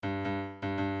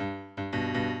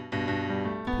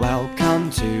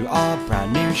Welcome to our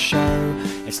brand new show.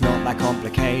 It's not that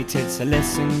complicated, so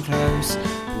listen close.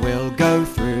 We'll go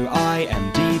through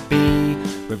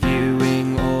IMDb,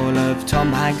 reviewing all of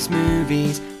Tom Hanks'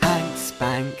 movies. Hank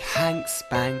Spank, Hank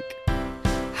Spank,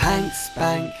 Hank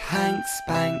Spank, Hank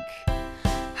Spank,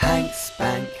 Hank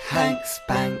Spank, Hank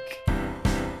Spank,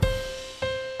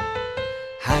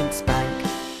 Hank Spank.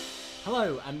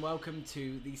 Hello and welcome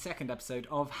to the second episode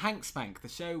of Hank Spank, the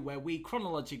show where we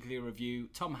chronologically review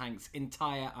Tom Hanks'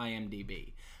 entire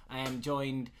IMDb. I am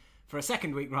joined for a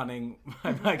second week running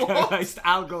by my co-host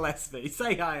Al Gillespie.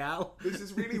 Say hi, Al. This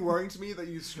is really worrying to me that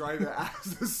you describe it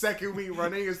as the second week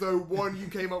running, as though one, you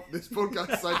came up with this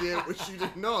podcast idea, which you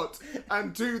did not,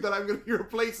 and two, that I'm going to be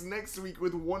replaced next week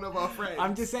with one of our friends.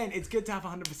 I'm just saying, it's good to have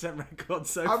 100% record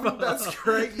so far. That's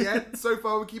great, yeah. So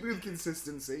far, we're keeping with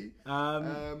consistency.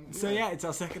 Yeah, it's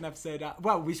our second episode.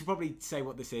 Well, we should probably say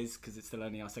what this is, because it's still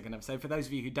only our second episode. For those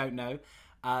of you who don't know,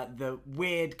 for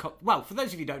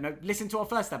those of you who don't know, listen to our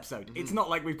first episode. Mm-hmm. It's not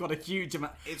like we've got a huge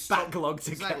backlog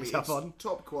to catch up on.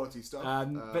 Top quality stuff.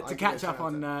 But to catch up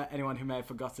on anyone who may have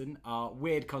forgotten, our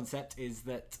weird concept is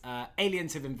that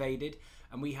aliens have invaded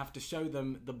and we have to show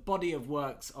them the body of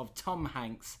works of Tom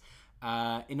Hanks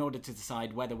in order to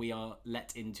decide whether we are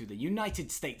let into the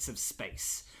United States of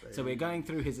Space. So we're going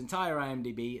through his entire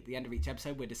IMDb. At the end of each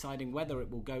episode, we're deciding whether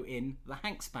it will go in the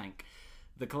Hanks Bank,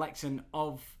 the collection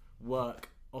of work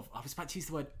of... I was about to use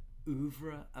the word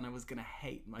oeuvre, and I was going to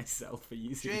hate myself for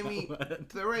using Jamie, that word.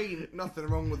 there ain't nothing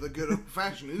wrong with a good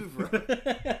old-fashioned oeuvre.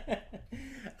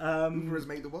 Oeuvres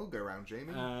make the world go round,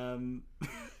 Jamie.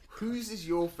 Whose is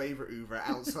your favourite oeuvre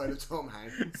outside of Tom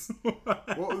Hanks?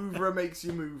 What oeuvre makes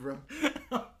you mover?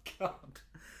 Oh, God.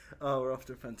 Oh, we're off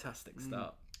to a fantastic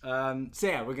start.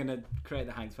 We're going to create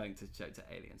the Hanks Bank to show to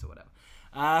aliens or whatever.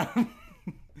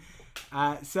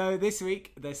 So this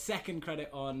week, the second credit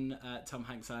on Tom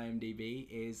Hanks' IMDb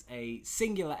is a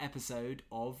singular episode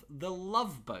of The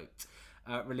Love Boat,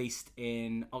 released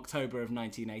in October of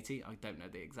 1980. I don't know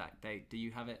the exact date. Do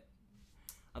you have it?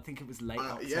 I think it was late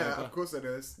October. Yeah, of course I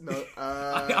know this. No,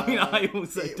 I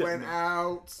also it don't went know.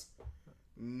 out.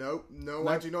 No,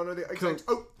 I do not know the exact.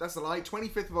 Cool. Oh, that's a lie.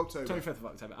 25th of October. 25th of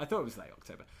October. I thought it was late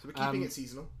October. So we're keeping it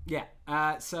seasonal. Yeah.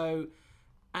 So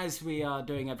as we are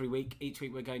doing every week, each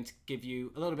week we're going to give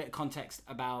you a little bit of context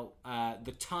about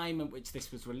the time at which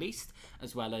this was released,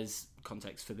 as well as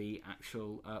context for the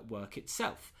actual work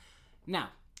itself. Now,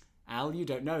 Al, you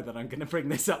don't know that I'm going to bring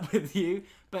this up with you,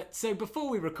 but so before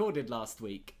we recorded last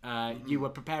week, you were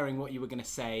preparing what you were going to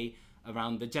say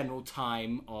around the general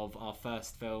time of our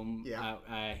first film,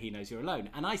 He Knows You're Alone.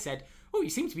 And I said, oh, you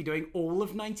seem to be doing all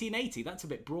of 1980. That's a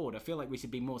bit broad. I feel like we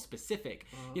should be more specific,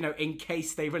 in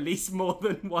case they release more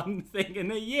than one thing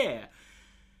in a year.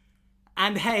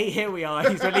 And hey, here we are.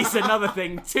 He's released another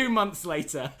thing 2 months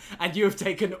later, and you have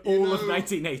taken all of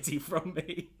 1980 from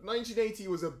me. 1980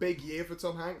 was a big year for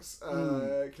Tom Hanks.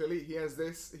 Clearly, he has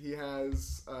this. He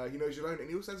has He Knows You're Alone, and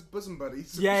he also has Bosom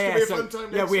Buddies. You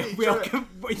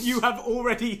have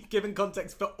already given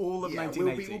context for all of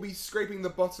 1980. We'll be scraping the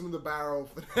bottom of the barrel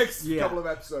for the next couple of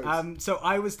episodes. So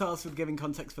I was tasked with giving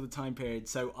context for the time period.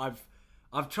 So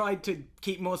I've tried to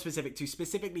keep more specific to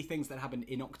specifically things that happened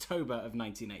in October of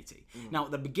 1980. Now,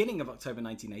 at the beginning of October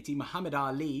 1980, Muhammad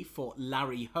Ali fought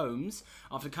Larry Holmes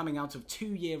after coming out of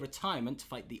 2-year retirement to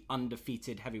fight the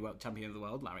undefeated heavyweight champion of the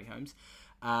world, Larry Holmes.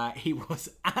 He was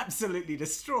absolutely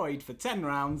destroyed for 10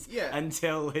 rounds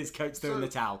until his coach threw in the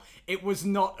towel. It was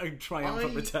not a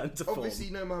triumphant return to form. Obviously,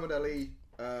 know Muhammad Ali.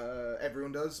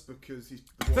 Everyone does, because he's...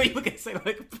 I thought you were going to say,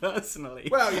 personally.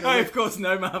 Well, I, of course,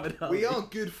 know Muhammad Ali. We are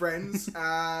good friends,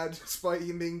 despite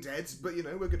him being dead, but,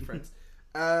 we're good friends.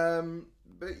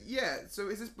 But, yeah, so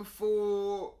is this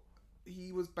before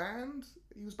he was banned?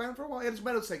 He was banned for a while? He had his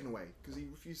medal taken away, because he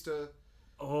refused to...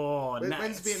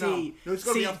 When's Vietnam? No, it's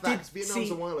got to be after that, because Vietnam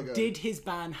was a while ago. Did his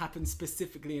ban happen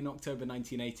specifically in October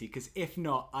 1980? Because if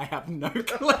not, I have no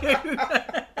clue.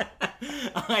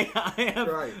 I have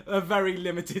a very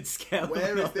limited scale.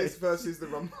 Where is this versus the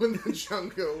Rumble in the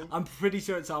Jungle? I'm pretty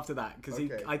sure it's after that, because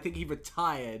I think he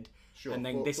retired, and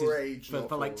then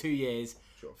for like 2 years,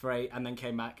 and then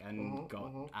came back and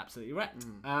got absolutely wrecked.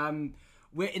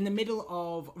 We're in the middle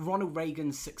of Ronald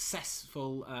Reagan's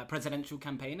successful presidential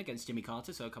campaign against Jimmy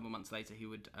Carter, so a couple of months later he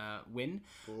would win.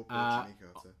 Poor Jimmy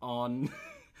Carter.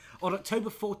 On October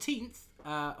 14th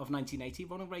of 1980,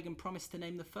 Ronald Reagan promised to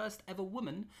name the first ever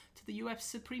woman to the US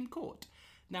Supreme Court.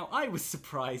 Now, I was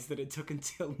surprised that it took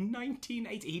until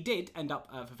 1980. He did end up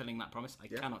fulfilling that promise. I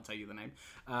cannot tell you the name.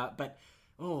 But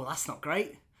that's not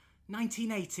great.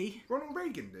 1980. Ronald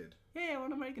Reagan did? Yeah,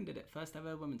 Ronald Reagan did it. First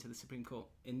ever woman to the Supreme Court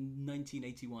in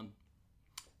 1981.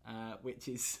 which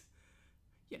is,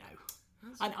 you know,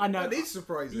 I know That is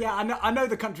surprising. Yeah, I know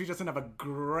the country doesn't have a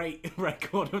great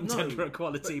record on gender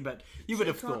equality, but you would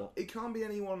have thought it can't be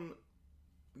anyone.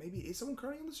 Maybe is someone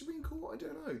currently on the Supreme Court? I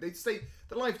don't know. They say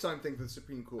the lifetime thing for the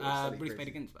Supreme Court. Ruth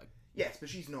Bader Ginsburg. Yes, but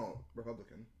she's not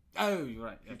Republican. Oh, you're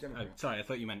right. She's Oh, Democrat. sorry, I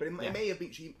thought you meant. But it may have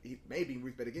been it may have been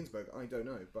Ruth Bader Ginsburg. I don't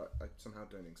know, but I somehow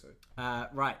don't think so.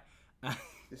 Right.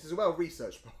 This is a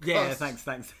well-researched podcast. Yeah, thanks.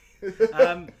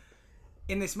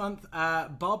 In this month,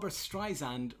 Barbra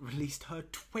Streisand released her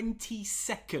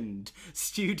 22nd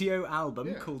studio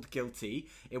album called Guilty.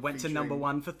 It went to Featuring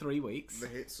 #1 for 3 weeks. The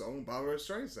hit song Barbra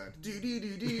Streisand. Do do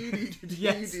do do do do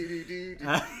Yes. do do do.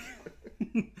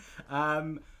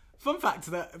 Fun fact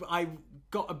that I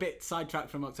got a bit sidetracked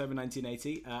from October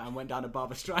 1980 and went down a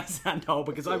Barbra Streisand hole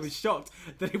because I was shocked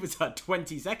that it was her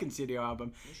 22nd studio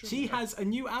album. She has a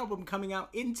new album coming out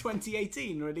in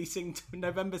 2018, releasing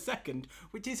November 2nd,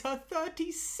 which is her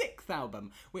 36th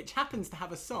album, which happens to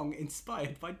have a song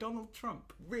inspired by Donald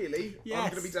Trump. Really? Yes.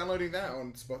 I'm going to be downloading that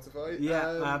on Spotify.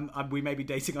 Yeah, we may be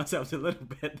dating ourselves a little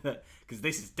bit because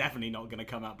this is definitely not going to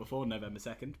come out before November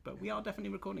 2nd, but we are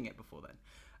definitely recording it before then.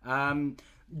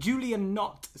 Julian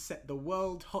Knott set the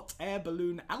world hot air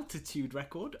balloon altitude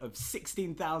record of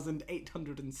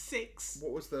 16,806.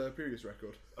 What was the previous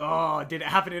record? Oh, did it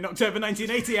happen in October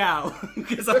 1980, Al?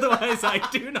 Because otherwise I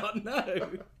do not know.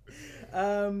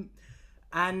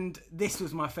 And this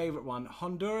was my favourite one.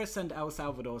 Honduras and El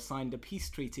Salvador signed a peace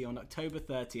treaty on October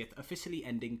 30th, officially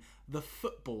ending the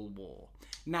football war.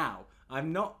 Now,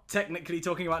 I'm not technically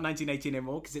talking about 1918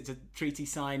 anymore because it's a treaty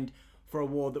signed for a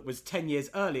war that was 10 years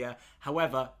earlier.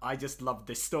 However, I just loved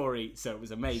this story, so it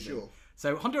was amazing. Sure.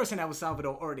 So Honduras and El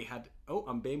Salvador already had... Oh,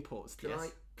 I'm being paused. Can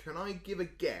I give a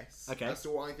guess as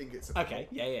to what I think it's about? Okay,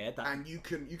 yeah. And you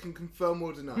can confirm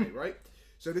or deny, right?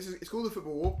 So it's called the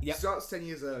Football War. Yep. It starts 10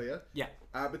 years earlier. Yeah.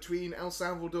 Between El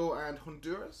Salvador and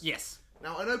Honduras. Yes.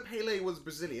 Now, I know Pele was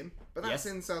Brazilian, but that's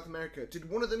Yes. in South America. Did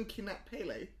one of them kidnap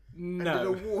Pele? No. And did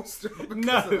a war start because of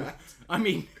No. that? I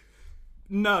mean,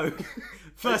 no.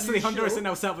 Firstly, you Honduras sure? and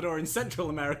El Salvador are in Central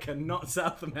America, not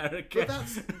South America. But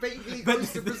that's vaguely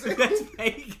close to Brazil. That's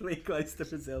vaguely close to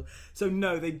Brazil. So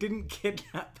no, they didn't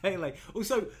kidnap Pele.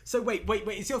 Also, so wait.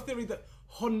 Is your theory that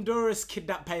Honduras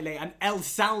kidnapped Pele and El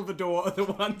Salvador are the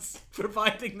ones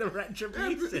providing the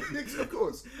retribution? Of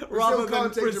course. Rather than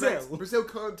can't take Brazil. Brazil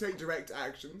can't take direct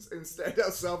actions. Instead,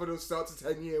 El Salvador starts a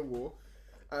 10-year war.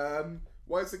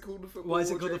 Why is it called the Football War? Why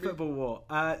is it called the Jamie? Football War?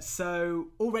 So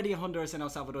already Honduras and El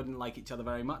Salvador didn't like each other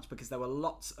very much because there were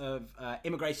lots of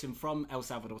immigration from El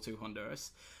Salvador to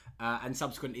Honduras, and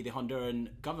subsequently the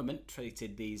Honduran government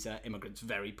treated these immigrants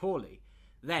very poorly.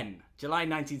 Then, July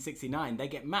 1969, they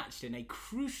get matched in a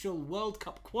crucial World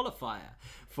Cup qualifier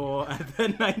for the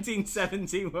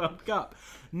 1970 World Cup.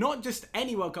 Not just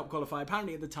any World Cup qualifier,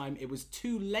 apparently at the time it was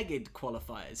two-legged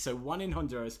qualifiers, so one in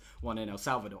Honduras, one in El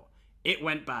Salvador. It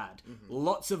went bad.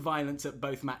 Lots of violence at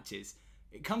both matches.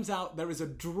 It comes out there is a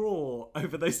draw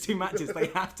over those two matches. They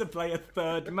have to play a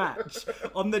third match.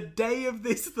 On the day of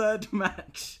this third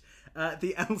match,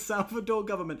 the El Salvador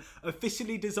government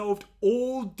officially dissolved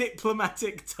all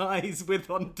diplomatic ties with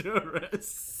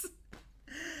Honduras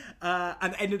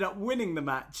and ended up winning the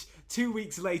match. 2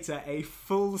 weeks later, a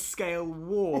full-scale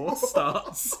war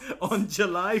starts on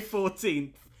July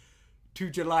 14th. To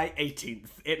July 18th.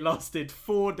 It lasted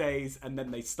 4 days and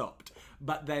then they stopped.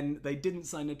 But then they didn't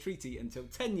sign a treaty until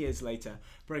 10 years later,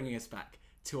 bringing us back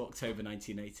to October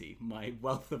 1980. My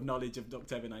wealth of knowledge of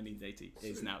October 1980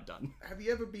 is now done. Have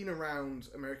you ever been around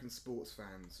American sports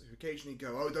fans who occasionally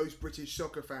go, "Oh, those British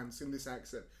soccer fans in this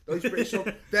accent. Those British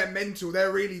soccer, they're mental,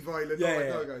 they're really violent."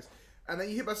 Oh, guys. And then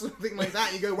you hear about something like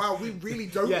that and you go, "Wow, we really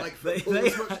don't like football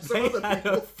as much as some other had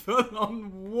people." a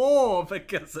full-on war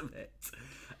because of it.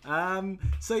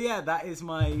 So yeah, that is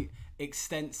my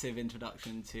extensive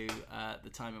introduction to the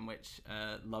time in which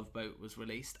Love Boat was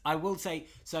released. I will say,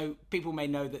 so people may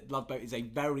know that Love Boat is a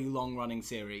very long-running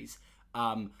series.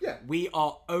 We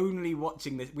are only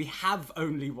watching this. We have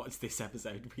only watched this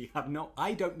episode. We have not.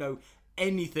 I don't know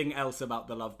anything else about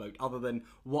the Love Boat other than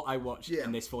what I watched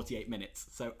in this 48 minutes.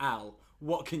 So Al,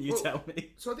 what can you tell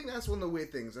me? So I think that's one of the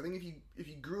weird things. I think if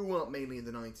you grew up mainly in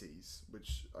the 90s,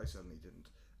 which I certainly didn't.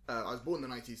 I was born in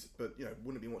the 90s, but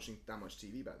wouldn't have been watching that much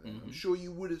TV back then. I'm sure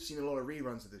you would have seen a lot of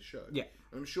reruns of this show. Yeah.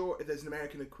 And I'm sure if there's an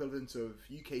American equivalent of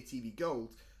UK TV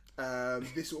Gold,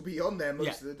 this will be on there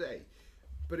most of the day.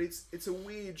 But it's a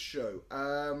weird show.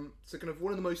 So kind of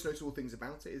one of the most notable things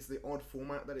about it is the odd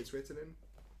format that it's written in.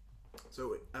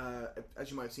 So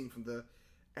as you might have seen from the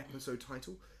episode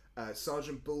title,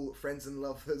 Sergeant Bull, Friends and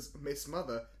Lovers, Miss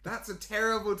Mother. That's a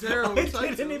terrible, terrible I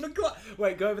title. didn't even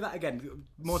wait, go over that again.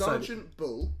 More Sergeant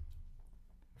Bull,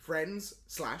 Friends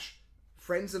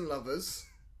and Lovers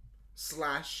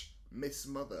 / Miss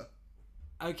Mother.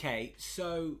 Okay,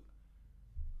 so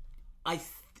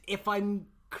if I'm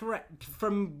correct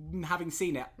from having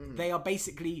seen it, they are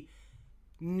basically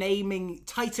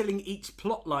titling each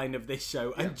plot line of this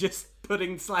show and just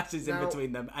putting slashes in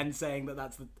between them and saying that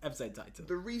that's the episode title.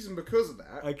 The reason because of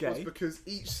that Okay. was because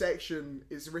each section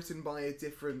is written by a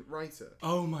different writer.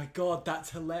 Oh my god, that's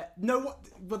hilarious. No, what?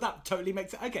 Well, that totally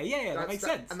makes sense. Okay, yeah, that makes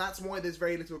sense. And that's why there's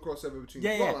very little crossover between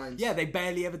Yeah, the plot yeah, lines. yeah. They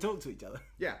barely ever talk to each other.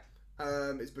 Yeah.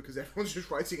 It's because everyone's just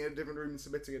writing in a different room and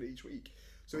submitting it each week.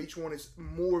 So each one is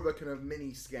more of a kind of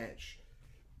mini sketch.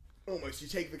 Almost, you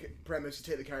take the premise, you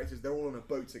take the characters, they're all on a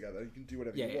boat together, you can do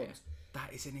whatever you want.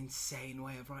 That is an insane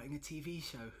way of writing a TV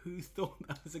show. Who thought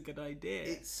that was a good idea?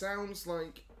 It sounds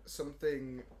like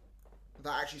something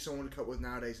that actually someone would cut with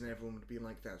nowadays and everyone would be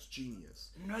like, that's genius.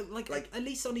 No, like at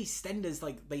least on EastEnders,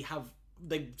 like they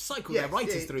cycle their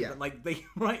writers through, but like they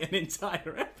write an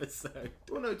entire episode.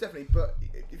 Well, no, definitely. But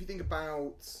if you think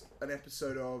about an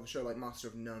episode of a show like Master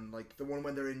of None, like the one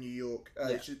when they're in New York,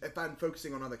 and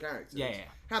focusing on other characters,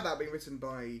 had that been written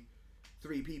by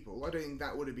 3 people, I don't think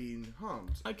that would have been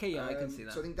harmed. Okay, yeah, I can see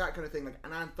that. So I think that kind of thing, like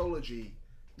an anthology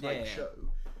type show,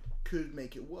 could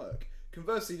make it work.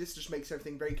 Conversely, this just makes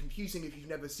everything very confusing if you've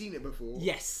never seen it before.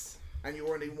 Yes. And you're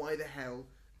wondering why the hell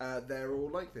they're all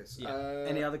like this. Yeah.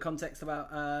 Any other context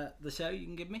about the show you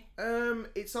can give me?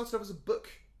 It started off as a book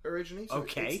originally. So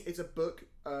okay. It's a book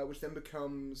which then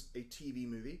becomes a TV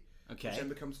movie. Okay. Which then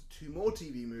becomes 2 more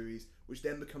TV movies, which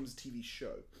then becomes a TV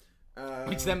show.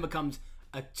 Which then becomes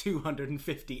a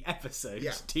 250 episodes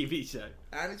TV show.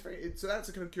 And so that's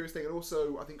a kind of curious thing. And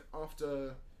also, I think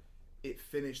after it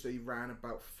finished, they ran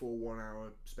about 4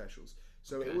 1-hour specials.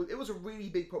 So it was a really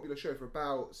big popular show for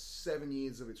about 7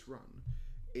 years of its run.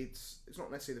 It's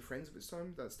not necessarily the Friends of its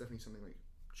time. That's definitely something like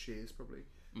Cheers, probably,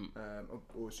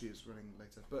 or Cheers running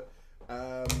later. But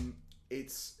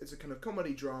it's a kind of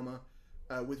comedy drama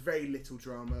with very little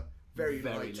drama, very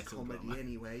light little comedy drama.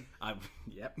 anyway.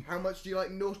 Yep. How much do you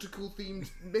like nautical themed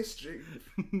mischief?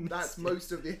 That's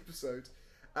most of the episode.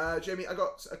 Jamie, I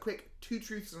got a quick 2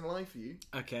 truths and a lie for you.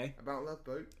 Okay. About Love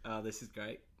Boat. Oh, this is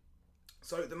great.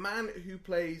 So the man who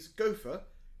plays Gopher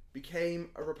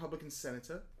became a Republican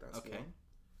senator. That's one.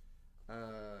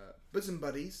 Bosom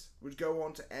Buddies would go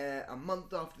on to air a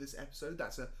month after this episode.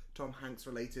 That's a Tom Hanks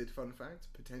related fun fact,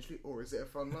 potentially, or is it a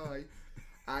fun lie?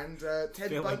 And Ted I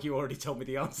feel like you already told me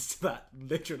the answer to that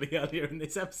literally earlier in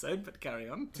this episode, but carry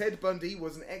on. Ted Bundy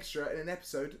was an extra in an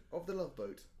episode of The Love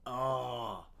Boat.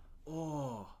 Oh.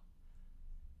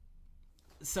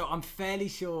 So I'm fairly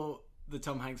sure the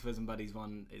Tom Hanks Bosom Buddies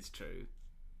one is true.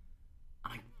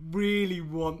 I really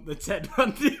want the Ted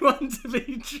Bundy one to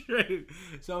be true.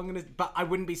 So I'm gonna, but I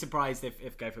wouldn't be surprised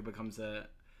if Gopher becomes a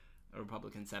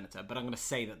Republican senator. But I'm gonna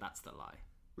say that that's the lie.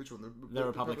 Which one? The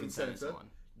Republican senator one.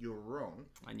 You're wrong.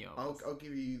 I knew. I'll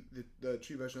give you the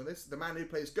true version of this. The man who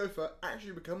plays Gopher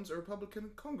actually becomes a Republican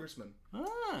congressman.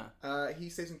 He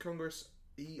stays in Congress.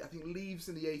 He, I think, leaves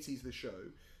in the 80s of the show.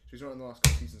 So he's not in the last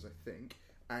couple of seasons, I think.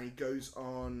 And he goes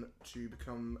on to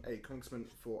become a congressman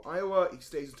for Iowa. He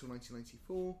stays until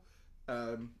 1994.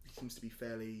 He seems to be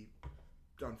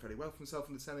done fairly well for himself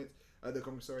in the Senate, the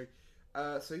Congress. Sorry.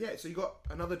 So you got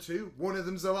another 2. One of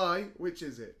them's a lie. Which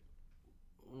is it?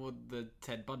 Well, the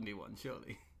Ted Bundy one,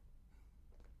 surely.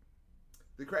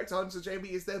 The correct answer, Jamie,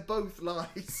 is they're both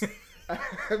lies.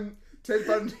 Ted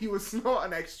Bundy was not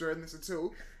an extra in this at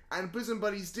all. And Bosom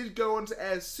Buddies did go on to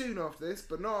air soon after this,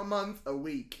 but not a month, a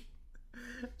week.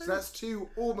 So that's 2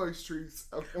 almost truths.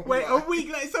 Wait, a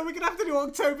week later, so we're going to have to do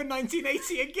October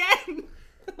 1980 again?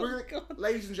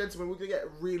 Ladies and gentlemen, we're going to get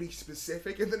really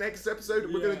specific in the next episode.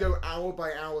 We're going to go hour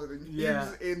by hour the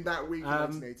news in that week in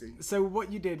 1980. So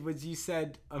what you did was you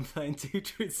said, I'm playing 2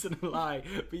 truths and a lie,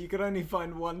 but you could only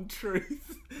find 1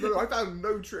 truth. No, I found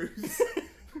no truths.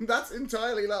 That's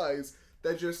entirely lies.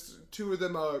 They're just 2 of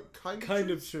them are kind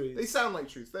of truths. They sound like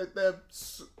truths.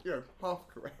 They're half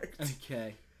correct.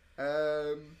 Okay.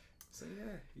 So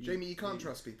yeah, Jamie, you can't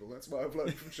trust people. That's what I've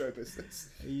learned from show business.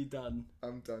 Are you done?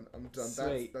 I'm done.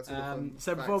 Sweet. That's all the fun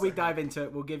so facts before we I dive have. into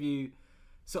it, we'll give you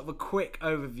sort of a quick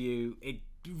overview. It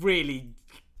really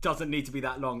doesn't need to be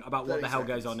that long about what the hell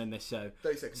goes on in this show.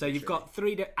 30 seconds. So you've got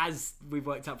 3, as we've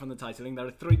worked out from the titling, there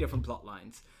are 3 different plot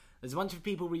lines. There's a bunch of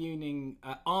people reunioning,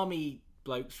 army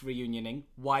blokes reunioning.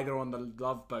 Why they're on the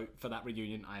Love Boat for that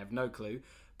reunion, I have no clue.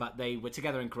 But they were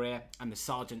together in Korea, and the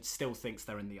sergeant still thinks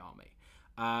they're in the army.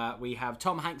 We have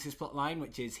Tom Hanks' plotline,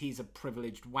 which is he's a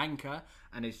privileged wanker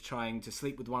and is trying to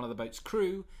sleep with one of the boat's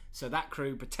crew. So that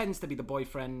crew pretends to be the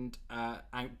boyfriend,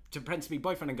 and pretends to be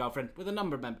boyfriend and girlfriend with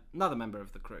another member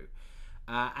of the crew.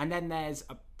 And then there's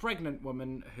a pregnant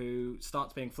woman who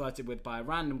starts being flirted with by a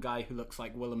random guy who looks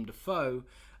like Willem Dafoe,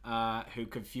 who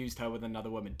confused her with another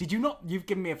woman. Did you not? You've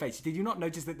given me a face. Did you not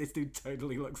notice that this dude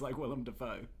totally looks like Willem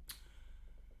Dafoe?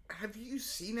 Have you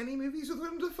seen any movies with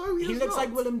Willem Dafoe? He looks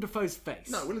like Willem Dafoe's face.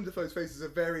 No, Willem Dafoe's face is a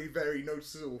very, very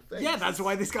noticeable face. Yeah, that's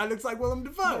why this guy looks like Willem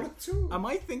Dafoe. Not at all. Am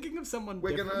I thinking of someone We're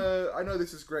different? gonna... I know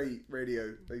this is great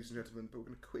radio, ladies and gentlemen, but we're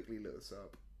gonna quickly look this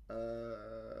up.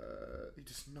 He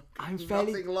does not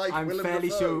nothing like Willem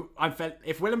Dafoe.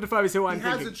 If Willem Dafoe is who I'm He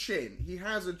thinking... has a chin. He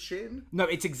has a chin. No,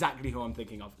 it's exactly who I'm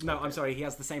thinking of. No, I'm sorry, he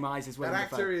has the same eyes as Willem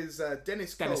That Dafoe. actor is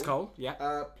Dennis Cole. Dennis Cole,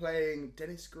 yeah. Playing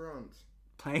Dennis Grant.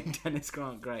 Playing Dennis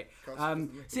Grant, great.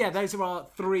 Can't So yeah, those are our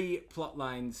 3 plot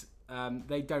lines.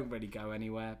 They don't really go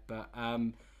anywhere, but...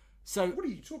 so What are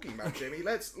you talking about, Jamie?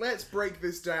 Let's break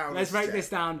this down. let's break this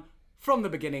down from the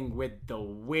beginning with the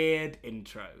weird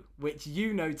intro, which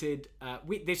you noted.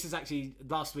 This was actually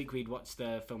last week we'd watched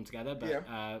the film together,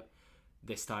 but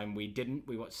this time we didn't.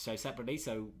 We watched the show separately,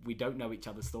 so we don't know each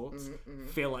other's thoughts.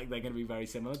 Feel like they're going to be very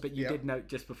similar, but you did note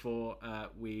just before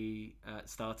we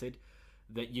started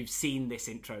that you've seen this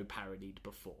intro parodied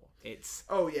before. It's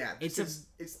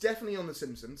it's definitely on The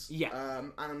Simpsons. Yeah.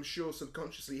 And I'm sure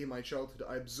subconsciously in my childhood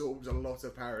I absorbed a lot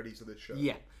of parodies of this show.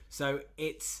 Yeah. So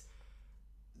it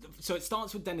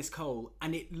starts with Dennis Cole,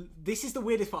 and this is the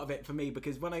weirdest part of it for me,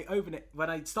 because when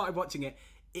I started watching it,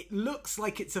 it looks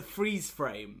like it's a freeze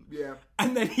frame. Yeah.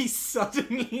 And then he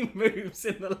suddenly moves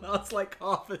in the last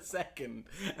half a second,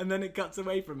 and then it cuts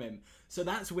away from him. So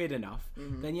that's weird enough.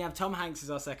 Then you have Tom Hanks as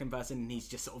our second person, and he's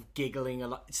just sort of giggling a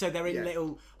lot. So they're in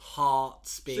little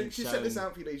hearts being To shown. set this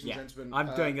out for you, ladies and gentlemen,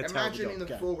 I'm doing a terrible imagine job. in the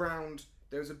Go. foreground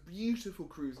there's a beautiful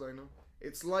cruise liner.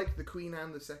 It's like the Queen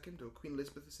Anne II or Queen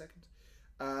Elizabeth II.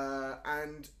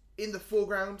 And in the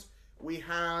foreground we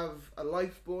have a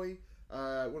life buoy,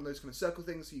 one of those kind of circle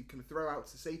things so you can throw out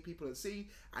to save people at sea,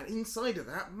 and inside of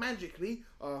that magically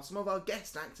are some of our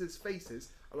guest actors' faces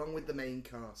along with the main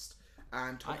cast.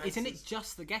 And Tom Hanks Isn't it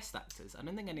just the guest actors? I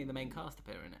don't think any of the main cast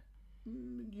appear in it.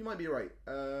 You might be right.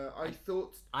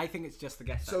 I think it's just the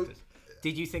guest So- actors.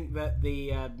 Did you think that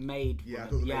the maid? Yeah, I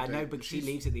woman- thought the yeah, maid no, did. but she She's-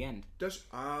 leaves at the end.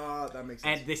 that makes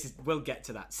sense. And we'll get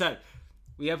to that. So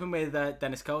we open with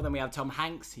Dennis Cole, then we have Tom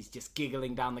Hanks. He's just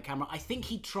giggling down the camera. I think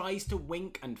he tries to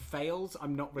wink and fails.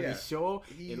 I'm not really sure.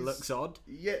 It He's looks odd.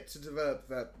 Yet to develop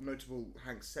that notable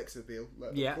Hanks sex appeal,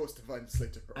 of Yeah. course, Divine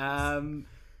Slater.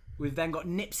 We've then got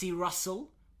Nipsey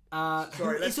Russell. Sorry,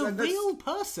 who is a real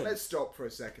person. Let's stop for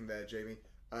a second there, Jamie.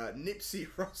 Nipsey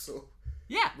Russell.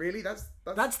 Yeah, Really? that's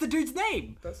the dude's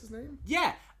name. That's his name?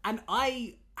 Yeah, and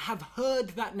I have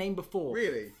heard that name before.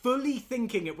 Really? Fully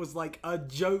thinking it was like a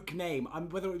joke name,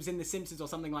 whether it was in The Simpsons or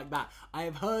something like that. I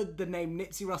have heard the name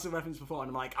Nipsey Russell referenced before, and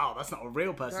I'm like, oh, that's not a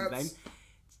real person's name.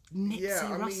 Nipsey Yeah,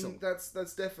 I Russell. mean, that's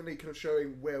definitely kind of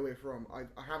showing where we're from. I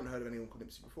haven't heard of anyone called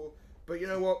Nipsey before. But you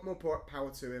know what? More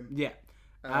power to him. Yeah.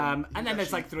 He and was then there's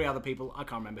actually- like 3 other people. I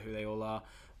can't remember who they all are.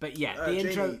 But yeah, the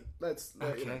intro... Jamie, let's...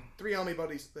 Okay. 3 army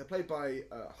buddies. They're played by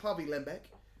Harvey Lembeck,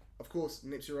 of course,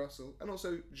 Nipsey Russell, and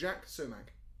also Jack Somak,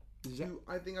 who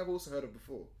I think I've also heard of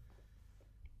before.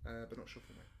 But not sure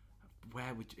from where.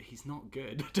 Where would you... He's not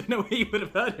good. I don't know where you would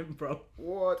have heard him from.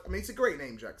 What? I mean, it's a great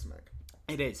name, Jack Somak.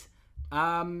 It is.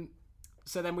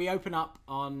 So then we open up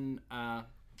on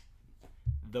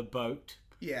the boat.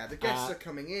 Yeah, the guests are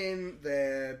coming in.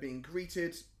 They're being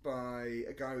greeted by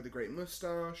a guy with a great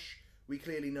moustache. We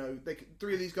clearly know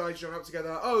 3 of these guys join up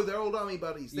together. Oh, they're old army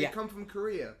buddies. They come from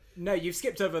Korea. No, you've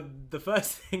skipped over the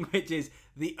first thing, which is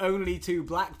the only 2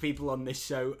 black people on this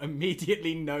show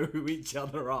immediately know who each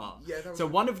other are. Yeah, that was so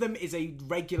one of them is a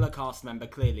regular cast member,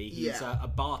 clearly. He's Yeah. a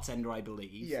bartender, I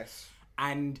believe. Yes.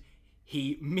 And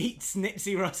he meets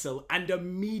Nipsey Russell, and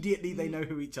immediately they know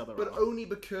who each other But are. only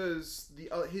because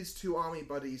his 2 army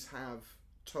buddies have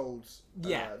told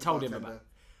the told him bartender. about.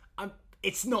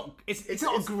 It's not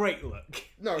a great look.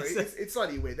 No, it's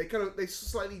slightly weird. They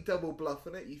slightly double bluff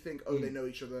on it. You think, oh, they know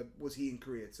each other. Was he in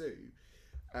Korea too?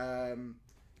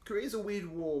 Korea's a weird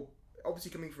war.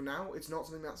 Obviously, coming from now, it's not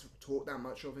something that's taught that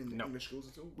much of in English schools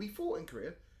at all. We fought in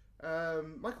Korea.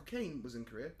 Michael Caine was in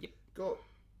Korea. Yep. Got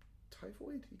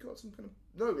typhoid. He got some kind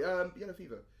of yellow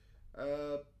fever.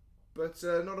 But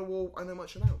not a war I know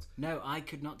much about. No, I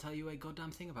could not tell you a goddamn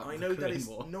thing about I the know that Korean it's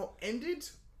War. not ended.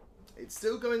 It's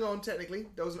still going on technically.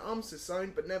 There was an armistice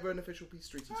signed, but never an official peace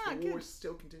treaty. So the war good. is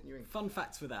still continuing Fun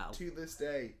facts with Al. to this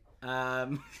day.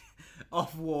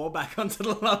 off war back onto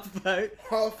the Love Boat.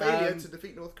 Our failure to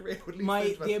defeat North Korea would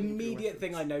lead to The immediate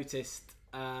thing I noticed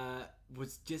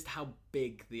was just how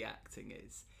big the acting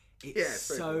is. It's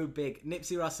so big.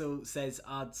 Nipsey Russell says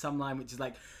some line which is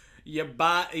like,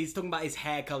 he's talking about his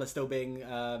hair colour still being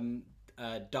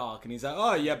dark, and he's like,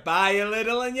 oh, you buy a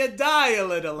little and you die a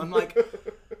little. I'm like,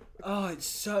 oh, it's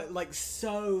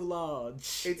so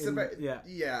large. It's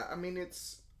yeah. I mean,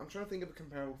 I'm trying to think of a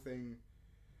comparable thing.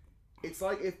 It's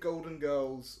like if Golden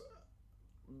Girls,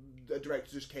 the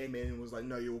director just came in and was like,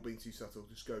 no, you're all being too subtle.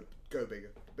 Just go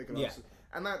bigger. Yeah.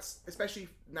 And that's, especially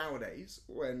nowadays,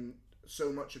 when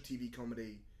so much of TV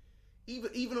comedy,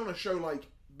 even on a show like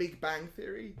Big Bang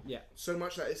Theory, so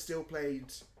much that is still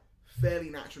played fairly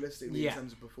naturalistically in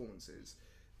terms of performances.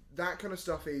 That kind of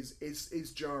stuff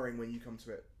is jarring when you come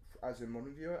to it as a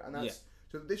modern viewer, and that's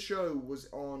so. This show was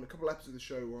on a couple of episodes of the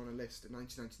show were on a list in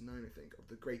 1999, I think, of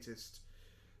the greatest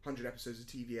 100 episodes of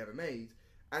TV ever made.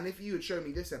 And if you had shown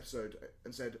me this episode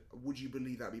and said, "Would you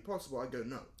believe that'd be possible?" I'd go,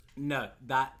 "No." No,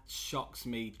 that shocks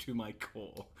me to my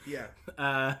core. Yeah.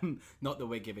 Not that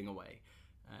we're giving away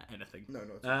anything. No,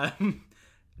 not.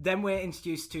 Then we're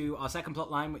introduced to our second plot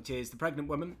line, which is the pregnant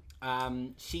woman.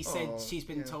 She said she's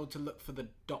been told to look for the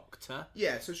doctor.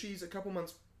 Yeah, so she's a couple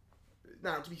months...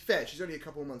 Now, to be fair, she's only a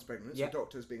couple of months pregnant, so the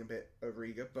doctor's being a bit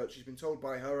overeager, but she's been told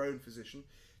by her own physician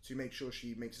to make sure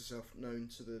she makes herself known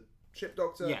to the ship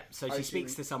doctor. Yeah, so she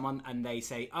speaks to someone and they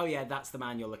say, oh yeah, that's the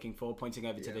man you're looking for, pointing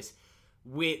over to this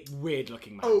weird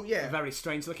looking man. Oh, yeah. A very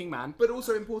strange looking man. But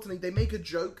also, importantly, they make a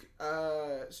joke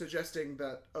suggesting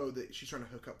that, that she's trying to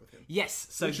hook up with him. Yes,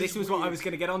 so this was what I was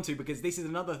going to get onto, because this is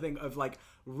another thing of, like,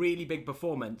 really big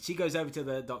performance. She goes over to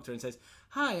the doctor and says,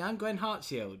 hi, I'm Gwen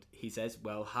Hartshield. He says,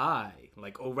 well, hi.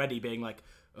 Like, already being like,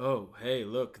 oh, hey,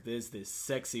 look, there's this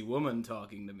sexy woman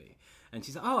talking to me. And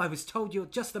she's like, oh, I was told you're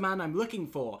just the man I'm looking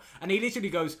for. And he literally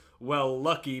goes, well,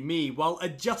 lucky me, while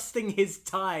adjusting his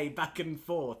tie back and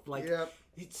forth. Like,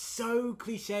 it's so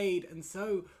cliched and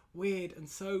so weird and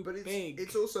so big.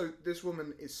 It's also, this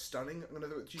woman is stunning.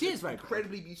 She's an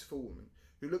incredibly beautiful woman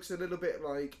who looks a little bit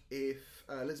like if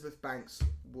Elizabeth Banks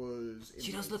was...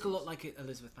 She does look a lot like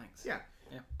Elizabeth Banks. Yeah.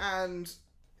 And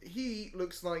he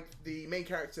looks like the main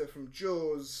character from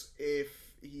Jaws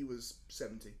if he was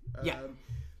 70.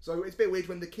 So it's a bit weird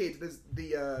when the kid, there's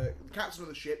the captain of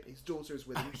the ship, his daughter is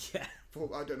with him. For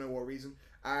I don't know what reason.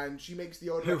 And she makes the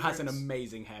odd reference. Who has an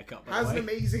amazing haircut, by the way. Has an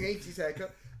amazing 80s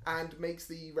haircut. And makes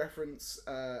the reference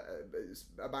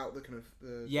about the kind of...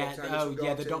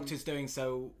 the doctor's doing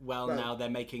so well now, they're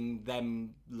making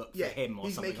them look for him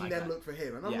or something like that. He's making them look for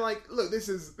him. And I'm like, look, this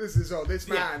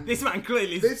man... this man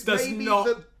clearly does not...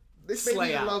 This may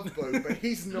be a Love Boat, but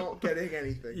he's not getting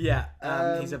anything.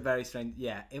 He's a very strange...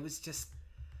 Yeah, it was just...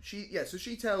 So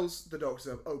she tells the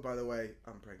doctor, oh, by the way,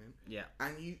 I'm pregnant. Yeah.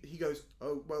 And he goes,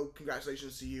 oh, well,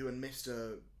 congratulations to you and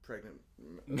Mr. Pregnant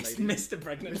Lady. Mr.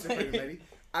 Pregnant Lady.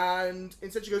 And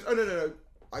instead she goes, oh, no,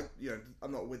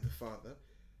 I'm not with the father.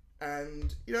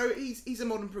 And, he's a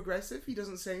modern progressive. He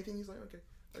doesn't say anything. He's like,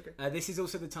 okay. This is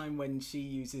also the time when she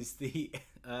uses the,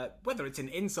 whether it's an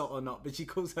insult or not, but she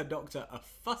calls her doctor a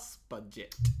fuss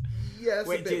budget. Yeah, that's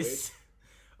which a bit is,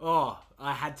 weird.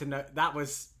 I had to know, that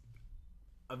was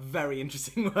a very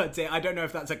interesting word to I don't know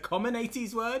if that's a common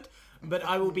 80s word, but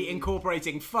I will be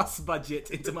incorporating fuss budget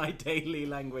into my daily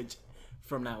language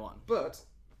from now on. But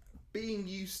being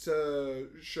used to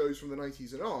shows from the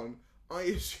 90s and on, I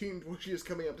assumed what she was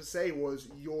coming up to say was,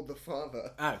 you're the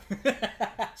father. Oh.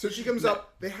 So she comes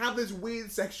up, they have this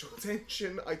weird sexual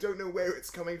tension. I don't know where it's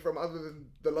coming from other than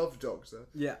the love doctor.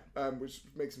 Yeah. Which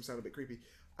makes him sound a bit creepy.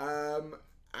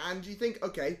 And you think,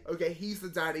 okay, he's the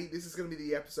daddy. This is going to be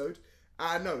the episode.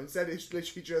 No, instead it's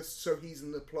literally just so he's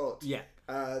in the plot. Yeah.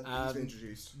 He's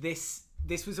introduced. This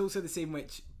was also the scene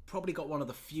which probably got one of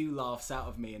the few laughs out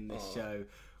of me in this show,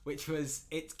 which was,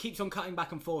 it keeps on cutting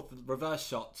back and forth with reverse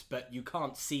shots, but you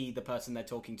can't see the person they're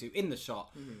talking to in the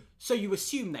shot. Mm-hmm. So you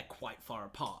assume they're quite far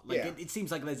apart. It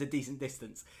seems like there's a decent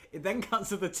distance. It then cuts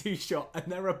to the two shot and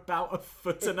they're about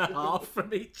 1.5 feet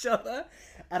from each other.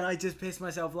 And I just pissed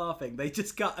myself laughing. They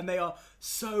just cut and they are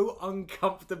so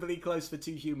uncomfortably close for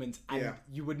two humans, and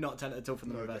you would not tell it at all from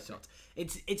the reverse shot.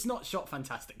 It's not shot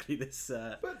fantastically, this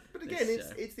But again,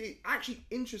 it's actually,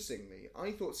 interestingly,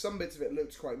 I thought some bits of it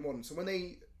looked quite modern. So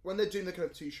when they're doing the kind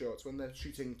of two shots, when they're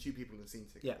shooting two people in the scene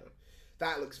together,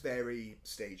 that looks very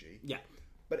stagey. Yeah.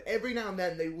 But every now and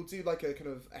then they will do like a kind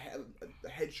of a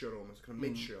headshot, almost kind of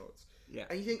mid shot. Yeah.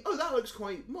 And you think, oh, that looks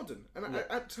quite modern. And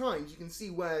at times you can see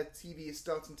where TV is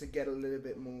starting to get a little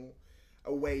bit more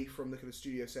away from the kind of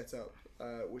studio setup,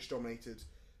 which dominated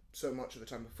so much of the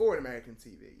time before in American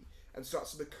TV. and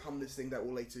starts to become this thing that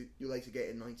you'll later get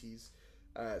in 90s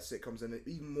sitcoms, and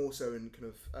even more so in kind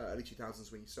of early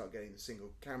 2000s when you start getting the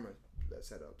single camera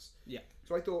setups. Yeah.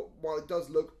 So I thought, while it does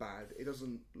look bad, it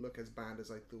doesn't look as bad as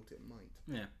I thought it might.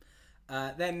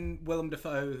 Yeah. Then Willem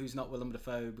Dafoe, who's not Willem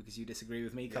Dafoe because you disagree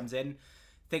with me, comes in,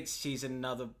 thinks she's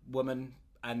another woman,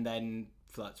 and then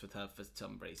flirts with her for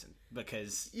some reason.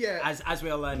 Because as we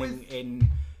are learning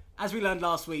as we learned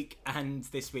last week and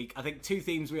this week, I think two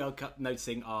themes we are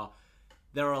noticing are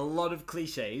there are a lot of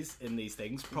cliches in these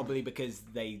things, probably because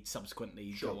they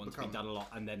subsequently go on to be done a lot,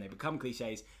 and then they become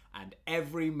cliches, and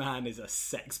every man is a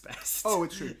sex pest. Oh,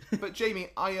 it's true. But Jamie,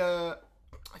 I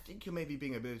think you're maybe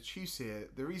being a bit obtuse here.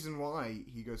 The reason why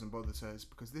he goes and bothers her is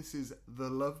because this is The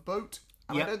Love Boat.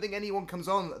 And I don't think anyone comes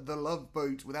on The Love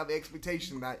Boat without the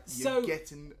expectation that you're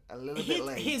getting a little bit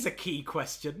late. Here's a key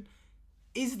question.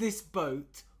 Is this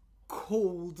boat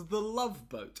called The Love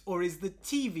Boat? Or is the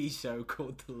TV show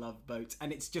called The Love Boat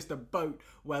and it's just a boat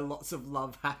where lots of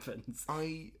love happens?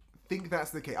 I think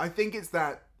that's the case. I think it's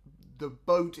that the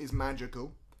boat is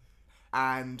magical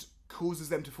and causes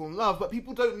them to fall in love, but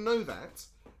people don't know that.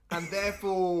 And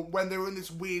therefore, when they're in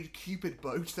this weird Cupid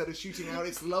boat that is shooting out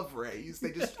its love rays,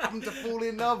 they just happen to fall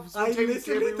in love. I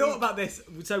literally thought about this,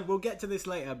 so we'll get to this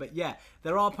later. But yeah,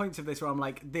 there are points of this where I'm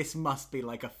like, this must be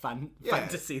like a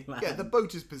fantasy land. Yeah, the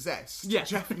boat is possessed. Yeah,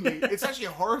 definitely. It's actually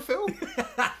a horror film.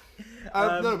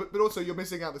 No, but also you're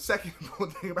missing out the second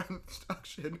important thing about the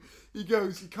introduction. He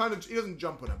doesn't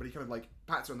jump on her, but he kind of like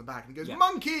pats her on the back and he goes,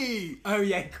 "Monkey!" Oh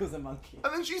yeah, he calls her monkey.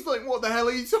 And then she's like, "What the hell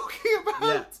are you talking about?"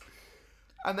 Yeah.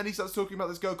 And then he starts talking about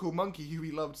this girl called Monkey, who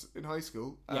he loved in high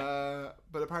school. Yeah.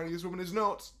 But apparently this woman is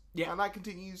not. Yeah. And that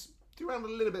continues throughout a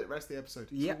little bit the rest of the episode.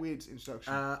 It's a weird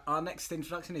introduction. Our next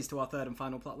introduction is to our third and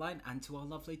final plot line and to our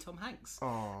lovely Tom Hanks.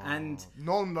 Oh, and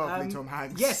non-lovely Tom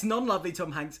Hanks. Yes, non-lovely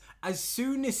Tom Hanks. As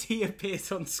soon as he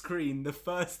appears on screen, the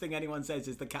first thing anyone says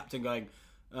is the captain going,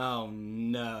 "Oh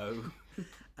no."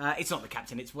 It's not the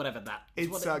captain, it's whatever that...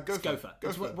 It's Gopher.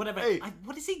 Gopher. Whatever. Hey.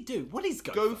 What does he do? What is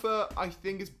Gopher? Gopher, I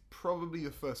think, is probably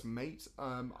the first mate.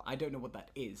 I don't know what that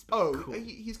is, but cool.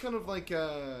 He's kind of like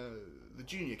the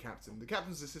junior captain. The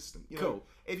captain's assistant. You know, cool.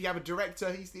 If you have a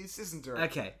director, he's the assistant director.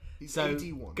 Okay. He's so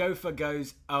AD1. Gopher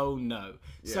goes, "Oh no."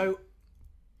 Yeah. So,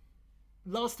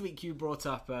 last week you brought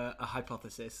up a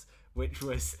hypothesis, which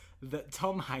was that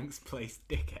Tom Hanks plays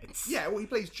dickheads. Yeah, well, he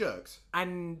plays jerks.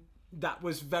 And... that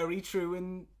was very true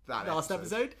in that last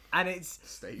episode. And it's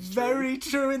Stage very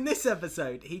true in this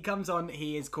episode. He comes on,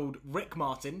 he is called Rick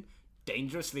Martin,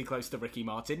 dangerously close to Ricky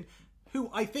Martin, who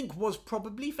I think was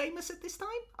probably famous at this time.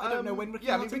 I don't know when Ricky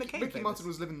Martin became famous. Ricky Martin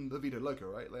was living La Vida Loca,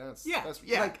 right? Like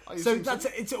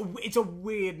it's a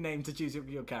weird name to choose for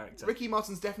your character. Ricky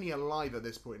Martin's definitely alive at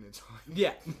this point in time.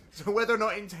 Yeah. So whether or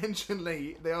not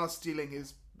intentionally they are stealing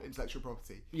his intellectual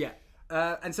property. Yeah.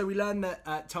 And so we learn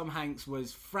that Tom Hanks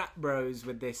was frat bros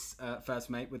with this first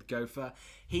mate, with Gopher.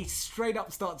 He straight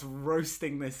up starts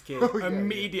roasting this kid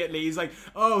immediately. Yeah. He's like,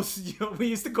 "Oh, we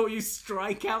used to call you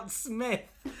Strikeout Smith."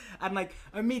 And like,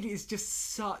 immediately is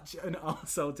just such an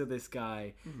arsehole to this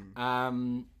guy.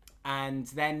 Mm-hmm. And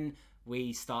then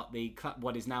we start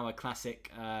what is now a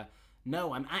classic...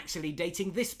 no, I'm actually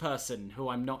dating this person who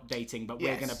I'm not dating, but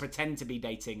we're going to pretend to be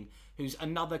dating, who's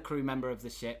another crew member of the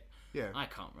ship. Yeah. I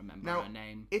can't remember her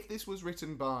name. If this was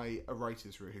written by a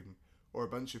writer's room or a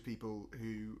bunch of people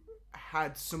who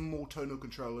had some more tonal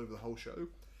control over the whole show,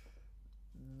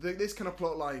 this kind of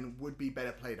plot line would be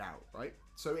better played out, right?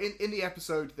 So in the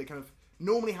episode, they kind of...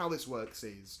 normally how this works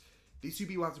is these two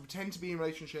people have to pretend to be in a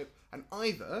relationship, and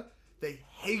either they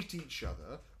hate each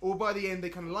other, or by the end they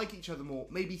kind of like each other more,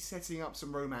 maybe setting up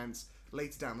some romance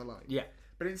later down the line. Yeah.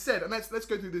 But instead, and let's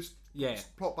go through this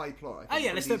plot by plot.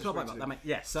 Let's do plot by plot.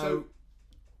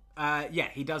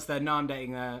 He does the "no, I'm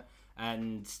dating her,"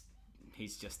 and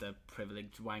he's just a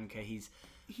privileged wanker.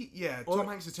 Tom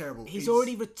Hanks is terrible. He's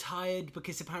already retired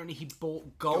because apparently he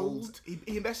bought gold.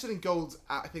 He invested in gold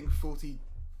at, I think, $40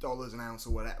 an ounce or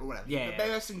whatever. Yeah. He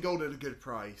invested in gold at a good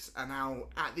price, and now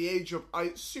at the age of, I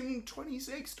assume,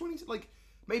 26, like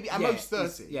maybe at most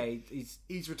 30.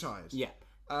 He's retired. Yeah.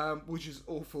 Which is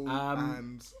awful,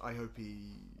 and I hope he...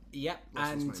 Yep,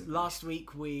 and last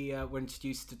week we were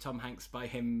introduced to Tom Hanks by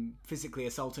him physically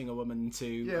assaulting a woman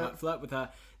to flirt with her.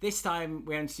 This time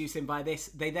we're introduced him by this.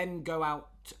 They then go out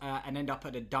and end up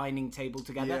at a dining table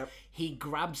together. Yep. He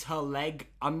grabs her leg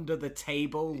under the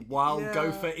table while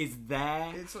Gopher is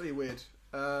there. It's really weird.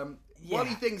 While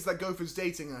he thinks that Gopher's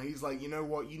dating her, he's like, you know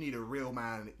what? You need a real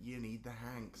man. You need the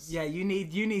Hanks. Yeah, you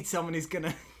need someone who's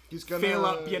gonna feel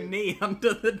up your knee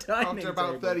under the dining table. After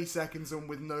about 30 seconds and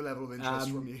with no level of interest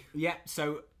from you. Yeah,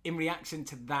 so in reaction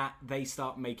to that, they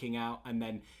start making out, and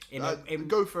then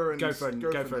Gopher and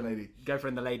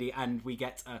the lady, and we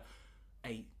get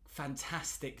a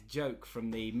fantastic joke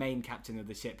from the main captain of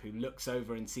the ship, who looks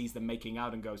over and sees them making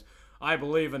out and goes, "I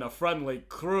believe in a friendly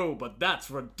crew, but that's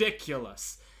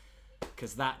ridiculous."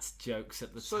 Because that's jokes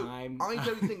at the time. I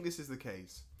don't think this is the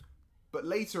case. But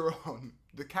later on,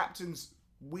 the captain's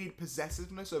weird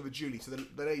possessiveness over Julie. So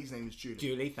the lady's name is Julie.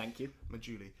 Julie, thank you. My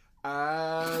Julie.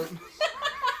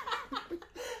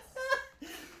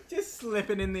 Just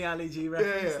slipping in the Ali G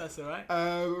reference, yeah. that's alright.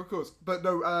 Of course. But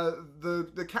no,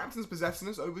 the captain's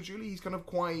possessiveness over Julie, he's kind of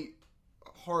quite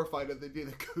horrified at the idea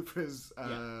that Gopher's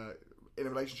in a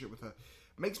relationship with her.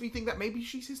 Makes me think that maybe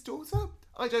she's his daughter?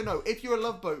 I don't know. If you're a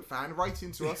Love Boat fan, write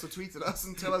into us or tweet at us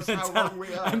and tell us how wrong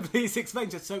we are. And please explain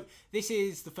to us. So, this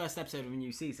is the first episode of a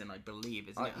new season, I believe,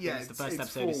 isn't it? Yeah, it's the first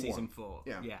episode of season 4.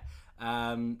 Yeah.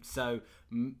 Wow,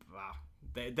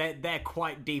 they're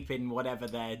quite deep in whatever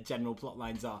their general plot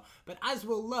lines are. But as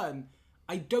we'll learn,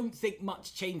 I don't think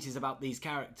much changes about these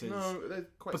characters. No, they're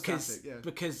quite static, yeah.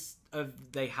 Because of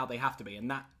how they have to be.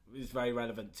 And that is very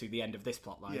relevant to the end of this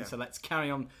plot line. Yeah. So let's carry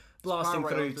on blasting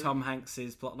through Tom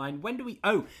Hanks's plotline. When do we?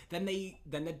 Oh, then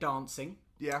they're dancing.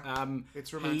 Yeah,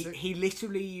 it's romantic. He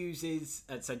literally uses.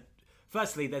 So,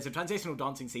 firstly, there's a transitional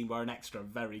dancing scene where an extra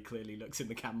very clearly looks in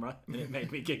the camera, and it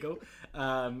made me giggle.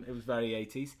 It was very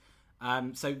 80s.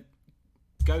 So,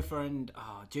 Gopher and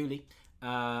Julie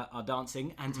are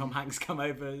dancing, and Tom Hanks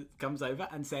comes over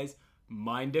and says,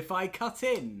 "Mind if I cut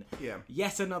in?" Yeah.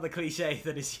 Yet another cliche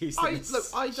that is used in this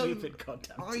stupid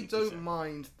goddamn I TV don't show.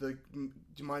 mind the "do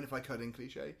you mind if I cut in"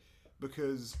 cliche,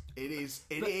 because it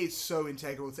is so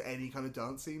integral to any kind of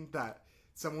dance scene that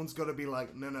someone's got to be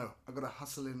like, no, I've got to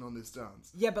hustle in on this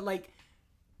dance. Yeah, but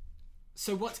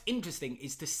so what's interesting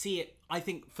is to see it, I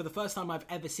think, for the first time I've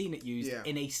ever seen it used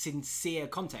in a sincere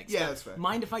context. Yeah, that's fair.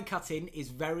 Mind if I cut in is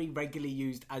very regularly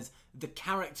used as the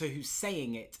character who's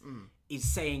saying it is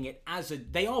saying it as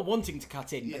they are wanting to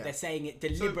cut in, but they're saying it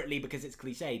deliberately because it's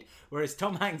cliched. Whereas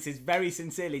Tom Hanks is very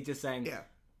sincerely just saying,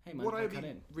 "Hey, mind if I cut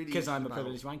in? Because I'm a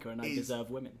privileged wanker and I deserve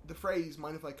women." The phrase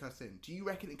 "mind if I cut in," do you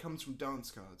reckon it comes from dance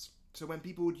cards? So when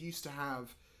people used to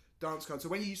have dance cards, so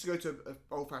when you used to go to an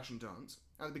old-fashioned dance,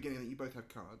 at the beginning you both have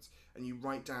cards, and you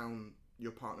write down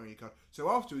your partner on your card. So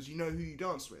afterwards, you know who you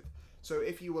danced with. So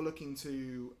if you were looking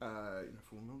to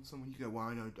fall in love with someone, you go, "Well,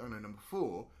 I know number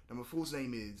 4. Number 4's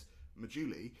name is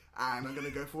Majuli, and I'm going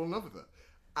to go fall in love with her."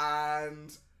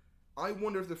 And I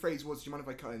wonder if the phrase was, "Do you mind if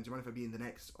I cut in? Do you mind if I be in the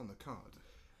next on the card?"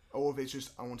 Or if it's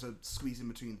just, "I want to squeeze in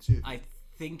between the two." I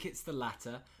think it's the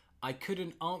latter. I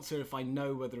couldn't answer if I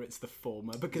know whether it's the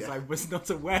former, because I was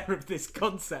not aware of this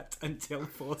concept until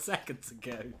 4 seconds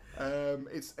ago.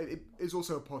 It's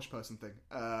also a posh person thing.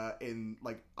 In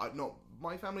not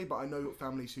my family, but I know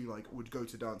families who would go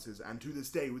to dances and to this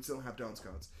day would still have dance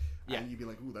cards. Yeah. And you'd be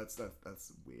like, "Ooh, that's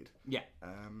weird." Yeah.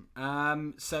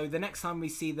 So the next time we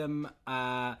see them,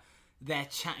 they're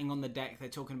chatting on the deck. They're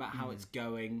talking about how it's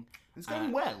going. It's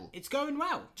going well. It's going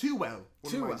well. Too well.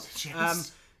 Too well.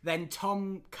 Then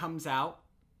Tom comes out,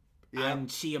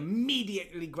 and she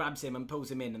immediately grabs him and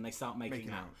pulls him in, and they start making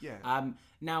out. Yeah.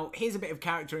 Now, here's a bit of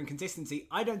character inconsistency.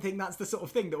 I don't think that's the sort of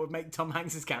thing that would make Tom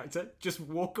Hanks' character just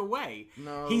walk away.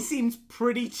 No. He seems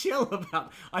pretty chill about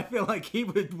it. I feel like he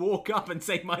would walk up and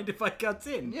say, "Mind if I cut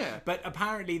in?" Yeah. But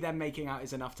apparently them making out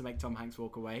is enough to make Tom Hanks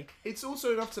walk away. It's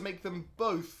also enough to make them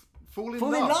both fall in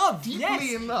love. Deeply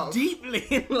Yes. in love. Deeply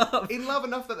in love. In love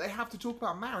enough that they have to talk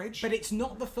about marriage. But it's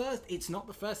not the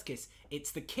first kiss.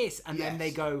 It's the kiss, and then Yes.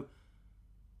 they go,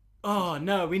 "Oh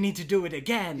no, we need to do it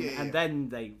again," Yeah. and then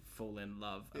they fall in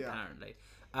love. Apparently,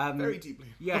 very deeply.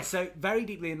 Yeah, so very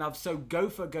deeply in love. So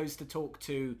Gopher goes to talk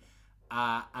to,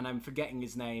 and I'm forgetting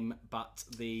his name, but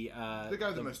the guy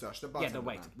with the moustache, the bartender. the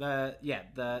waiter,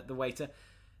 the waiter,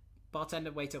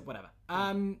 bartender, waiter, whatever.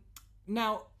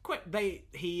 Now,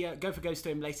 Gopher goes to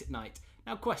him late at night.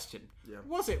 Now, question: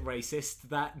 was it racist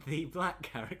that the black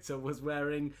character was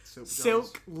wearing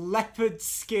silk leopard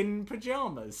skin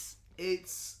pajamas?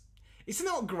 It's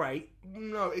not great.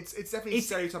 No, it's definitely a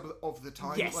stereotype of the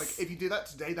time. Yes. If you do that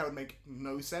today, that would make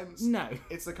no sense. No.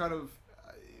 It's the kind of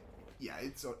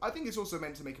I think it's also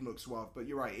meant to make him look suave, but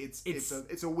you're right.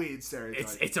 It's a weird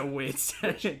stereotype. It's a weird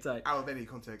stereotype. Out of any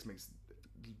context, makes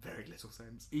very little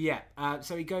sense. Yeah.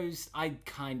 So he goes. I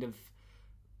kind of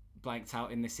blanked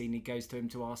out in this scene. He goes to him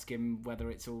to ask him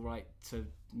whether it's all right to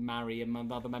marry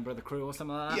another member of the crew or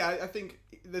something like that. Yeah, I think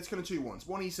there's kind of two ones.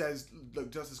 One, he says,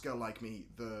 "Look, does this girl like me?"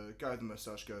 The guy with the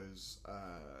moustache goes,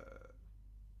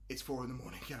 "It's 4 a.m,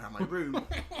 get out of my room."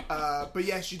 But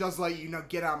yes, she does like you. Now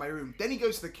get out of my room. Then he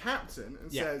goes to the captain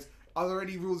and says, "Are there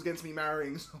any rules against me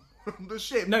marrying someone on the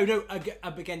ship. No,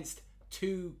 up against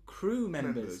two crew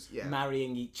members yeah.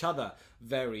 marrying each other.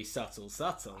 Very subtle.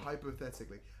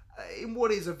 Hypothetically. In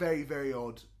what is a very, very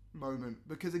odd moment.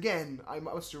 Because again, I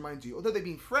must remind you, although they've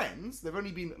been friends, they've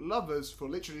only been lovers for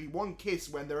literally one kiss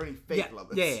when they're only fake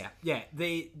lovers. Yeah.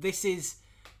 This is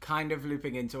kind of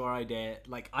looping into our idea.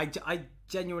 Like, I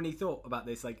genuinely thought about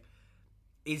this. Like,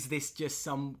 is this just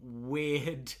some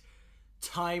weird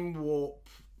time warp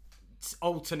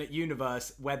alternate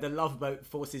universe where the Love Boat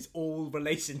forces all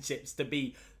relationships to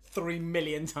be 3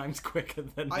 million times quicker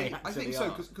than they actually are? I think so,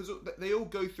 because they all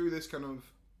go through this kind of...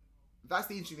 That's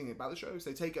the interesting thing about the show, is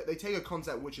they take a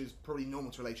concept which is probably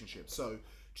normal to relationships. So,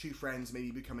 two friends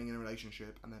maybe becoming in a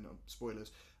relationship, and then,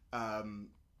 spoilers,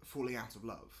 falling out of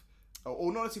love.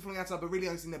 Or not necessarily falling out of love, but really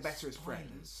understanding they're better as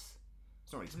friends.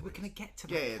 Sorry, we're going to get to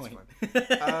that point.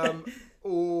 It's fine.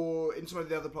 Or in some of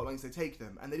the other plot lines, they take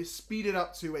them and they just speed it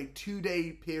up to a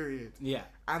 2-day period. Yeah.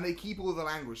 And they keep all the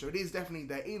language. So it is definitely,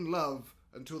 they're in love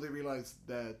until they realise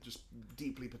they're just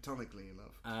deeply platonically in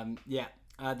love.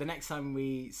 The next time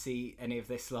we see any of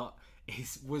this lot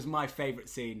was my favourite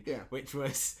scene, which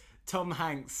was Tom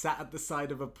Hanks sat at the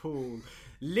side of a pool,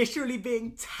 literally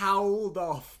being towelled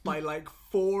off by like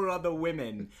 4 other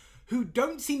women who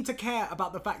don't seem to care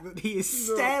about the fact that he is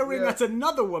staring at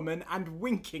another woman and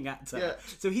winking at her. Yeah.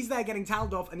 So he's there getting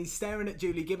towelled off and he's staring at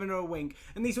Julie, giving her a wink,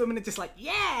 and these women are just like,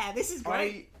 yeah, this is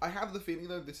great. I have the feeling,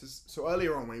 though, this is... So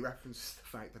earlier on, when he references the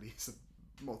fact that he's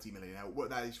a multi-millionaire,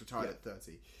 that he's retired at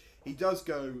 30, he does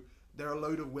go, there are a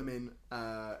load of women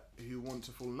who want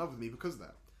to fall in love with me because of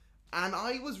that. And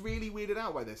I was really weirded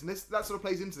out by this. And that sort of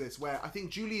plays into this, where I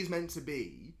think Julie is meant to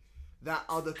be that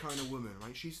other kind of woman,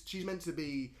 right? She's meant to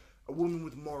be a woman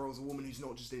with morals, a woman who's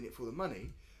not just in it for the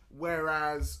money.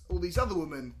 Whereas all these other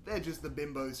women, they're just the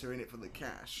bimbos who are in it for the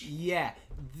cash. Yeah.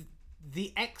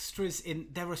 The extras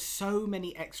there are so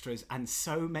many extras and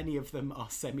so many of them are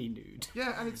semi-nude.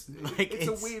 Yeah, and it's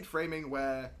a weird framing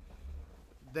where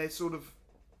they're sort of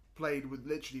played with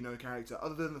literally no character,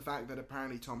 other than the fact that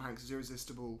apparently Tom Hanks is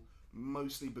irresistible,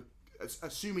 mostly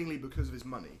assumingly because of his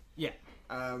money. Yeah.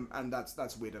 And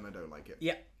that's weird, and I don't like it.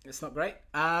 Yeah, it's not great.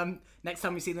 Next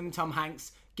time we see them, Tom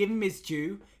Hanks, give him his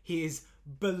due. He is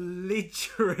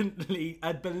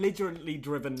a belligerently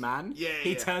driven man. Yeah.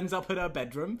 He turns up at her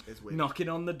bedroom, knocking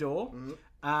on the door,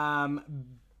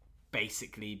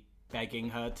 basically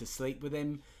begging her to sleep with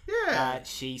him. Yeah.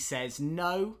 She says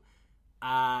no. Good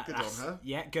on her.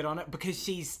 Yeah, good on her, because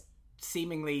she's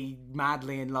seemingly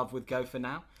madly in love with Gopher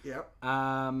now. Yeah.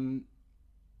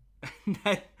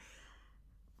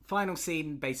 Final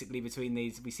scene basically between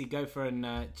these, we see Gopher and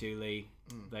Julie.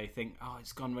 They think, oh,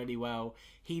 it's gone really well.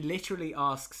 He literally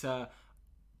asks her,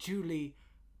 Julie,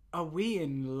 are we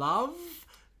in love? ?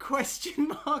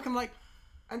 I'm like...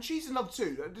 And she's in love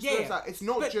too. That. It's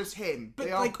not just him.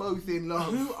 They are both in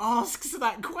love. Who asks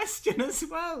that question as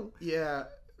well? Yeah.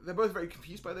 They're both very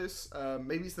confused by this.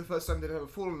 Maybe it's the first time they've ever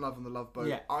fallen in love on the Love Boat.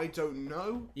 Yeah. I don't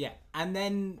know. Yeah. And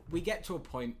then we get to a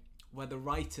point where the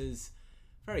writers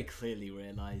very clearly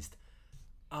realised,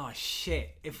 oh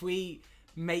shit, if we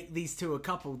make these two a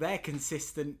couple, they're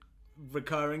consistent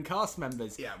recurring cast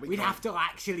members. Yeah, we'd have to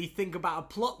actually think about a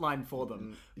plot line for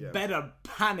them. Better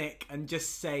panic and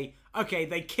just say, okay,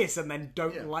 they kiss and then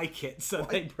don't like it, so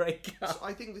they break up. So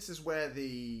I think this is where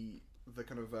the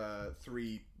kind of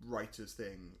 3 writers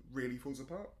thing really falls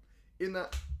apart. In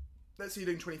that, let's say you're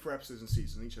doing 24 episodes in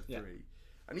season, each have 3.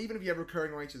 And even if you have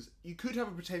recurring writers, you could have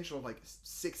a potential of like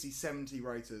 60, 70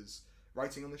 writers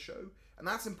writing on the show. And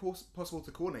that's impossible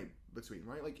to coordinate between,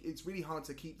 right? Like, it's really hard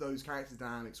to keep those character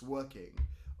dynamics working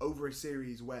over a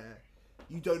series where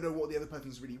you don't know what the other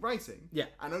person's really writing. Yeah.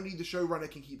 And only the showrunner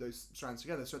can keep those strands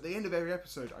together. So at the end of every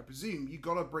episode, I presume you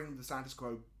got to bring the status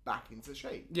quo back into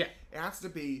shape. Yeah. It has to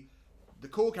be the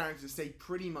core characters stay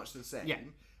pretty much the same. Yeah.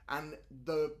 And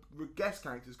the guest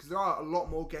characters, because there are a lot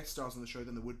more guest stars on the show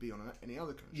than there would be on any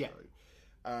other kind of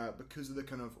show. Because of the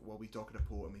kind of, we dock at a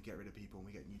port and we get rid of people and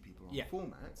we get new people on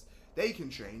formats. They can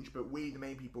change, but we, the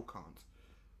main people, can't.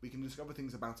 We can discover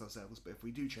things about ourselves, but if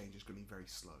we do change, it's going to be very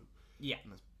slow. Yeah.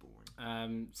 And that's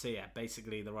boring. So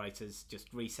basically the writers just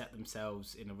reset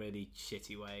themselves in a really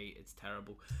shitty way. It's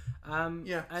terrible.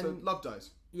 So love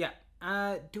dies. Yeah.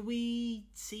 Do we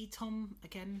see Tom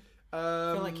again?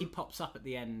 I feel like he pops up at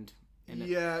the end.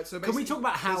 So can we talk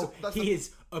about how he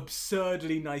is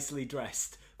absurdly nicely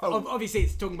dressed? Obviously,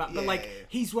 it's talking about, but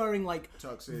he's wearing like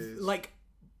tuxes, like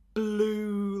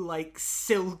blue, like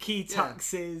silky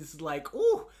tuxes.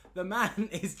 The man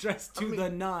is dressed to the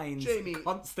nines, Jamie,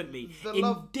 constantly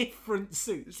in different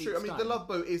suits. It's true. I mean, the Love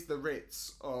Boat is the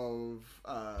Ritz of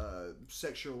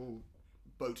sexual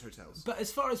boat hotels. But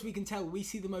as far as we can tell, we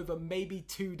see them over maybe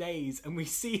 2 days, and we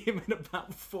see him in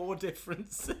about 4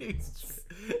 different suits.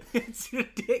 It's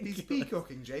ridiculous. He's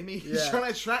peacocking, Jamie. He's Yeah. trying to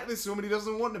attract this woman he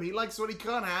doesn't want him. He likes what he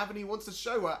can't have, and he wants to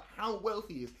show her how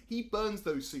wealthy he is. He burns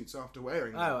those suits after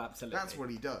wearing them. Oh, absolutely. That's what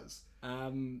he does.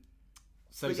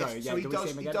 So But yes, sorry, so do we see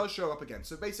him he again? does show up again.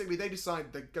 So basically, they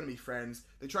decide they're going to be friends.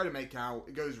 They try to make out.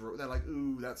 It goes. They're like,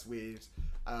 "Ooh, that's weird.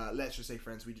 Let's just say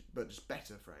friends, but just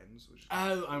better friends." Which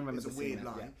Oh, I remember is a the weird scene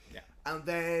now. line. Yeah. And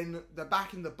then they're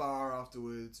back in the bar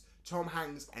afterwards. Tom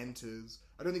Hanks enters.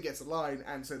 I don't think he gets a line,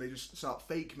 and so they just start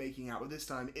fake making out. But this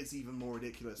time, it's even more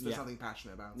ridiculous. There's Yeah. nothing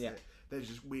passionate about Yeah. it. They're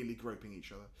just weirdly groping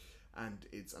each other, and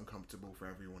it's uncomfortable for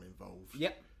everyone involved.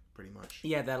 Yep. Pretty much.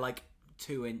 Yeah, they're like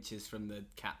 2 inches from the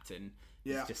captain.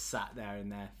 Yeah. He's just sat there in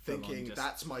there Thinking,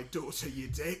 that's my daughter, you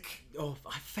dick. Oh,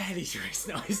 I'm fairly sure it's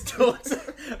not his daughter.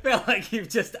 I feel like you've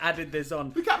just added this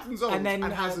on. The captain's old And then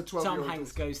has a 12-year-old Tom Hanks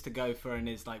daughter. goes to go for and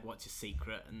is like, "What's your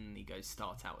secret?" And he goes,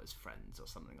 "Start out as friends" or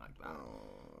something like that.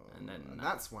 And then And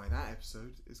that's why that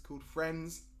episode is called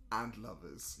Friends and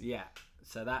Lovers. yeah.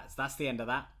 So that's the end of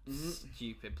that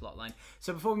stupid plot line.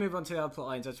 So before we move on to the other plot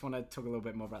lines, I just want to talk a little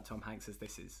bit more about Tom Hanks, as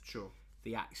this is Sure.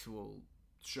 the actual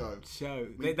Show. show.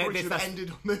 We probably should have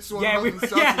ended on this one. Yeah, rather than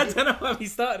starting I it. don't know why we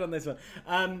started on this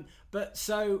one. But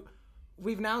so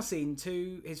we've now seen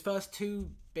his first 2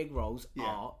 big roles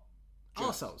are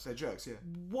arseholes. They're jerks, yeah.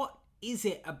 What is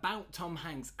it about Tom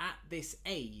Hanks at this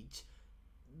age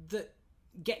that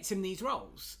gets him these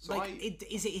roles? So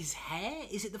is it his hair?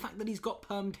 Is it the fact that he's got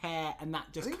permed hair and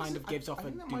that just kind of gives off I a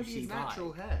think that might be douchey his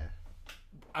natural vibe? hair.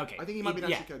 Okay, I think he might be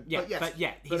naturally good. Yeah, But yes. but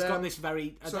yeah, he's But, got this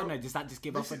very. I so don't know. Does that just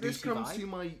give off a douchey This comes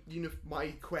vibe? to my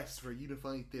quest for a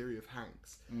unified theory of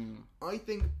Hanks. Mm. I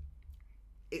think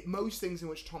most things in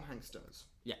which Tom Hanks does,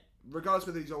 Yeah. regardless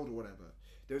whether he's old or whatever,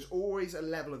 there's always a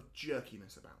level of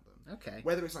jerkiness about them. Okay.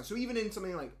 Whether it's like, so even in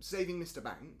something like Saving Mr.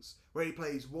 Banks, where he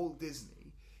plays Walt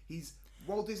Disney,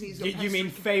 Walt Disney's You mean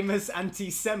famous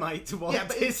anti-Semite Walt yeah,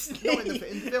 but Disney? in the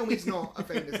film he's not a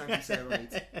famous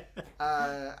anti-Semite.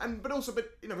 But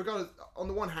regardless, on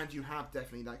the one hand you have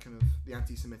definitely that kind of the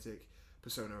anti-Semitic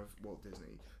persona of Walt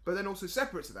Disney, but then also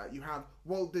separate to that you have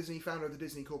Walt Disney, founder of the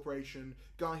Disney Corporation,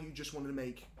 guy who just wanted to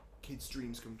make kids'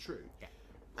 dreams come true. Yeah.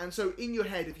 And so in your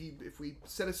head, if we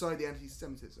set aside the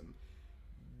anti-Semitism,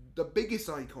 the biggest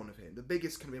icon of him, the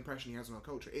biggest kind of impression he has on our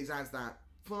culture is as that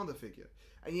father figure.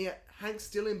 And yet Hanks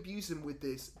still imbues him with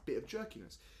this bit of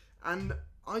jerkiness. And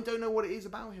I don't know what it is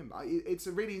about him. It's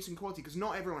a really interesting quality because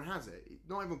not everyone has it.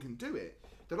 Not everyone can do it.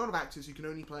 There are a lot of actors who can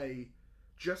only play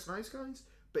just nice guys,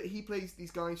 but he plays these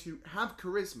guys who have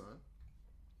charisma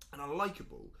and are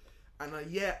likeable and are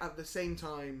yet at the same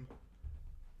time,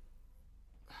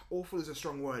 awful is a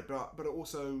strong word, but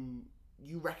also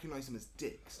you recognise them as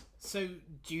dicks. So,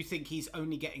 do you think he's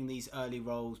only getting these early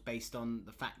roles based on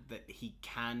the fact that he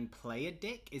can play a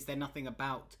dick? Is there nothing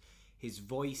about his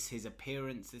voice, his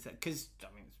appearance? Because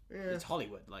it's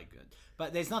Hollywood,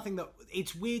 but there's nothing that.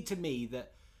 It's weird to me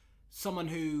that someone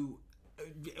who,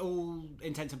 all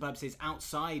intents and purposes,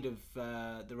 outside of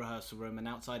the rehearsal room and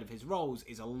outside of his roles,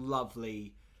 is a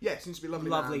lovely, seems to be a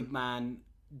lovely man.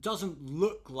 Doesn't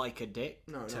look like a dick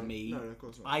to me. No, of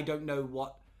course not. I don't know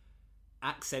what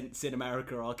accents in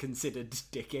America are considered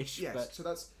dickish. Yes, but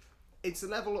so it's a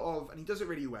level of, and he does it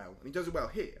really well, and he does it well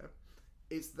here.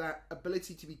 It's that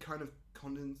ability to be kind of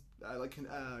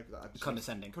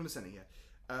condescending. Condescending, yeah.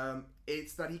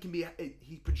 It's that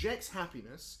he projects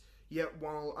happiness, yet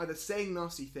while either saying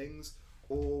nasty things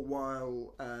or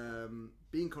while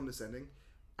being condescending,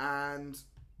 and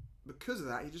because of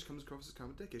that, he just comes across as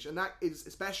kind of dickish, and that is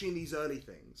especially in these early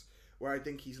things where I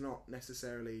think he's not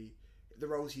necessarily. The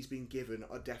roles he's been given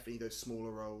are definitely those smaller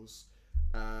roles,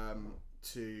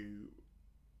 to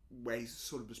where he's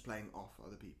sort of just playing off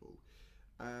other people.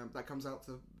 That comes out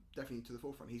definitely to the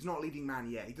forefront. He's not leading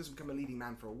man yet. He doesn't become a leading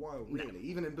man for a while, really. No.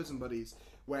 Even in Bosom Buddies,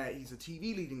 where he's a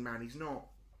TV leading man, he's not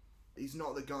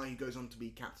the guy who goes on to be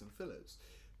Captain Phillips,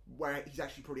 where he's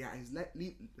actually probably at his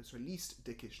least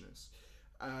dickishness.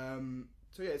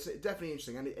 So yeah, it's definitely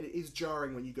interesting, and it is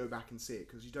jarring when you go back and see it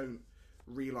because you don't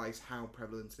realise how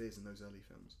prevalent it is in those early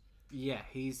films. Yeah,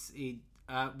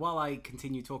 while I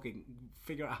continue talking,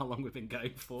 figure out how long we've been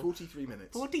going for. 43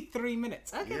 minutes. 43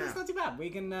 minutes. Okay, yeah. That's not too bad. We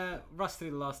can rush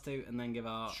through the last 2 and then give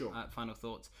our final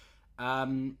thoughts.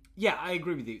 Yeah, I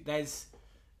agree with you. There's,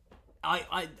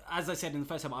 as I said in the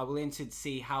first time, I will interested to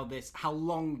see how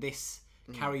long this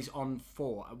carries on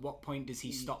for. At what point does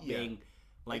he stop being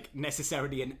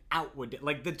necessarily an outward?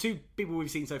 Like the 2 people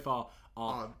we've seen so far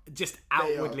are just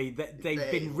outwardly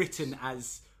they've been written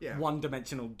as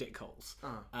one-dimensional dickholes.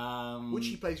 Which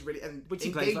he plays really which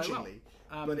he plays very well.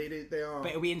 but they are. But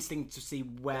it'll be interesting to see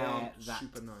where that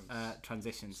super nice.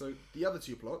 transitions. So the other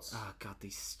two plots. Oh god,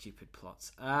 these stupid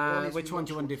plots. is Which one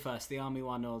do you want to much do first? The army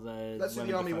one or the? Let's do the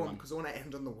Willem army Dafoe one because I want to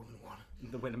end on the woman one.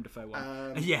 The Willem Dafoe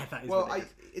one. Yeah, that is. Well, what it is.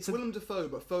 it's Willem Dafoe,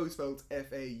 but Foe spelled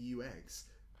F-A-U-X.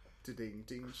 Ding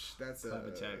ding. That's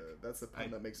Clever joke. That's a pun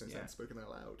that makes no sense spoken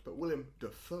out loud. But Willem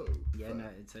Dafoe. Yeah, no,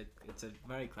 it's a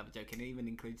very clever joke, and it even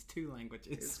includes 2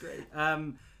 languages. It's great.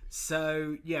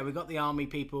 So yeah, we got the army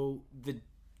people.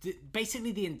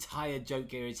 Basically the entire joke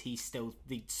here is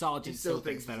the sergeant still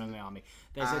thinks they're in the army.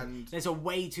 There's a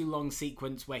way too long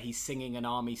sequence where he's singing an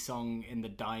army song in the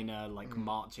diner, like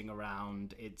marching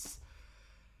around. It's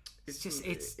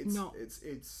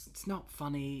not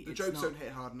funny. The jokes don't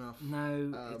hit hard enough.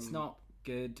 No, it's not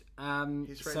good.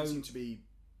 His friends seem to be.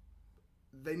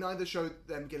 They neither show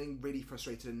them getting really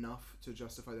frustrated enough to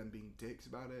justify them being dicks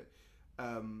about it.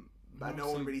 But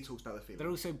no one really talks about their feelings. They're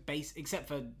also except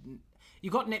for you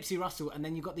got Nipsey Russell, and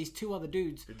then you got these 2 other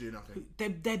dudes who do nothing.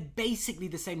 They're basically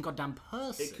the same goddamn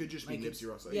person. It could just be Nipsey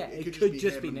Russell. Yeah, it could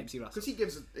just be Nipsey Russell because he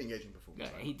gives an engaging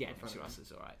performance. Yeah, Nipsey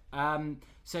Russell's all right.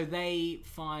 So they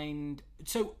find.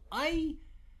 So I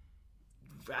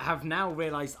have now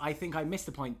realised. I think I missed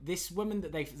the point. This woman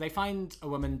that they find a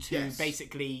woman to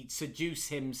basically seduce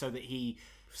him so that he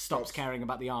stops caring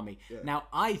about the army. Yeah. Now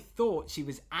I thought she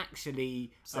was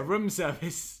actually a room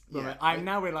service woman. I'm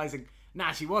now realising.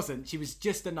 Nah, she wasn't. She was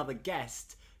just another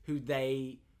guest who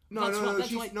they.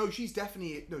 She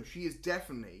is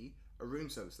definitely a room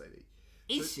service lady.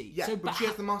 Is she? Yeah, but she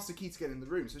has the master key to get in the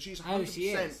room, so she's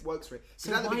 100% works for it.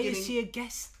 So why is she a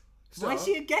guest? Why is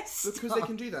she a guest? Because they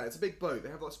can do that. It's a big boat. They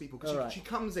have lots of people. Because she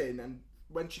comes in, and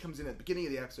when she comes in at the beginning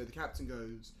of the episode, the captain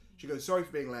goes, sorry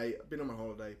for being late. I've been on my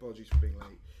holiday. Apologies for being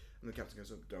late. And the captain goes,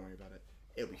 oh, don't worry about it.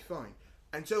 It'll be fine.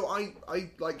 And so I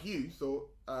like you, thought,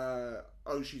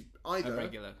 she's either... A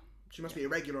regular. She must be a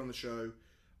regular on the show,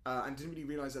 and didn't really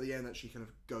realise at the end that she kind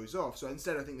of goes off. So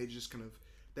instead, I think they just kind of...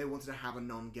 They wanted to have a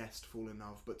non-guest fall in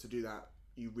love, but to do that,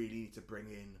 you really need to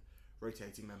bring in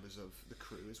rotating members of the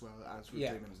crew as well as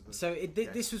rotating members of the... So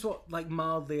this was what, like,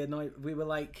 mildly annoyed... We were,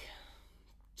 like,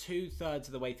 2/3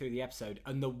 of the way through the episode,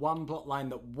 and the one plot line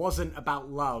that wasn't about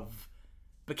love...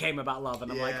 became about love,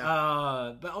 and I'm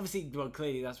like, but obviously, well,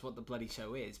 clearly that's what the bloody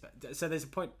show is. But so there's a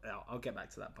point. I'll get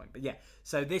back to that point. But yeah,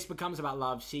 so this becomes about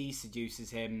love. She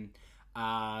seduces him,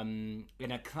 in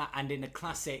a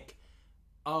classic.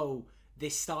 Oh,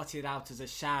 this started out as a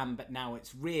sham, but now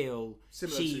it's real.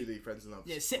 Similar to the Friends in Love.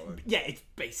 Yeah, it's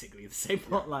basically the same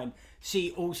plot line.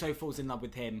 She also falls in love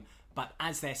with him, but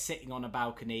as they're sitting on a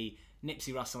balcony,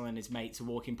 Nipsey Russell and his mates are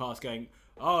walking past, going,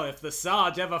 oh, if the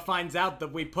Sarge ever finds out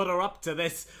that we put her up to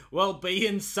this, we'll be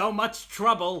in so much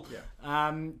trouble.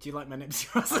 Yeah. Do you like my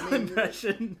Nipsey Russell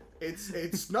impression?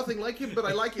 It's nothing like him, but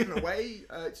I like it in a way.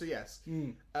 So yes.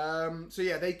 So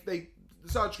yeah, the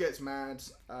Sarge gets mad.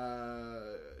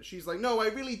 She's like, no, I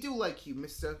really do like you,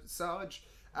 Mr. Sarge.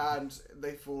 And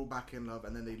they fall back in love,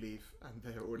 and then they leave, and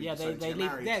they're already decided to get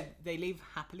married. Yeah, they leave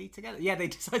happily together. Yeah, they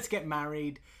decide to get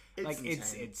married.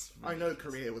 It's I know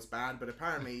Korea was bad, but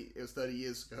apparently it was 30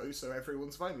 years ago, so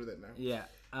everyone's fine with it now. Yeah.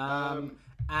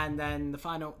 And then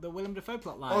the Willem Dafoe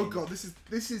plotline. Oh god,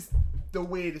 this is the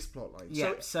weirdest plotline.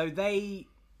 Yeah. So they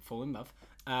fall in love.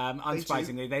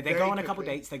 Unsurprisingly, they go on a couple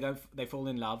dates. They fall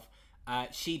in love.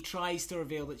 She tries to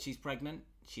reveal that she's pregnant.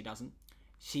 She doesn't.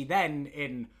 She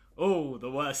then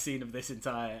the worst scene of this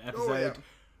entire episode.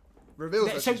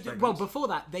 Reveals that she's pregnant. Well, before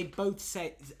that, they both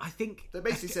say. I think they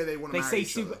basically say they want to marry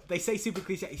each other. They say super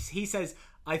cliche. He says,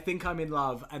 "I think I'm in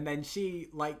love," and then she,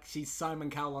 like she's Simon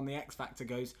Cowell on the X Factor,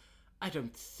 goes, "I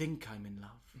don't think I'm in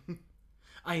love.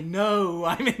 I know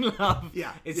I'm in love."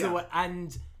 Yeah,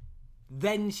 and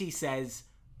then she says,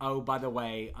 "Oh, by the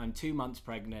way, I'm 2 months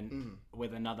pregnant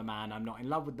with another man. I'm not in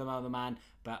love with the other man,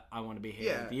 but I want to be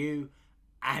here with you."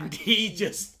 And he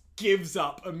just gives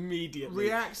up immediately.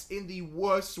 Reacts in the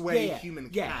worst way human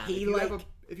can. Yeah,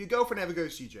 if your girlfriend ever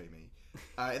goes to you, Jamie,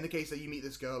 in the case that you meet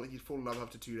this girl and you fall in love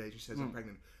after 2 days, she says, I'm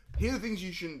pregnant. Here are the things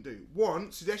you shouldn't do.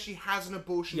 1, suggest she has an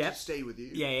abortion to stay with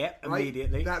you. Yeah, right?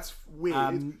 Immediately. That's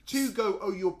weird. 2, go,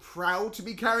 oh, you're proud to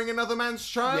be carrying another man's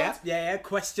child? Yeah.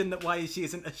 Question that why she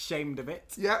isn't ashamed of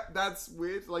it. Yeah, that's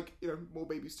weird. Like, more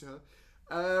babies to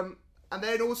her. And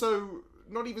then also,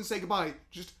 not even say goodbye,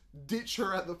 just ditch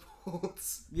her at the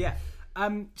ports. Yeah.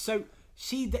 So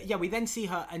we then see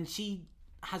her, and she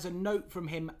has a note from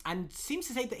him, and seems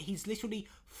to say that he's literally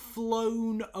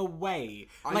flown away.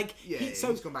 He's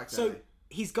gone back to LA.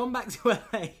 He's gone back to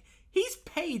LA. he's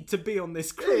paid to be on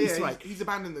this Yeah, cruise, yeah, right? he's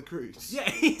abandoned the cruise.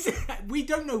 Yeah, we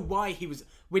don't know why he was.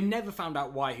 We never found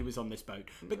out why he was on this boat,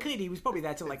 but clearly he was probably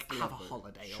there to like have a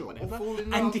holiday Sure, or or whatever. fall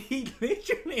in And love. he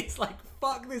literally is like,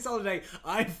 "Fuck this holiday!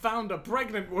 I found a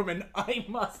pregnant woman. I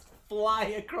must fly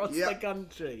across Yep. the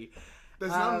country."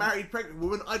 There's an unmarried pregnant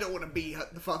woman. I don't want to be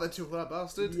the father to her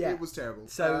bastard. Yeah. It was terrible.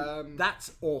 So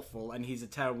that's awful, and he's a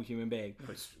terrible human being.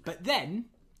 But then,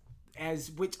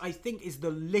 which I think is the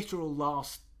literal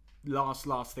last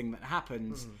thing that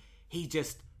happens, he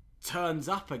just turns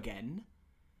up again.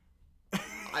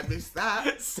 I missed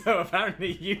that. So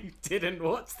apparently you didn't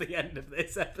watch the end of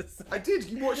this episode. I did.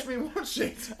 You watched me watch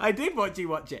it. I did watch you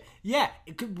watch it. Yeah,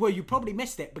 well, you probably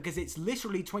missed it because it's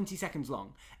literally 20 seconds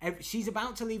long. She's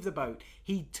about to leave the boat.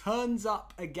 He turns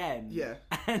up again. Yeah.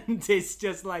 And it's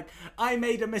just like, I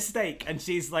made a mistake. And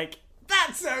she's like,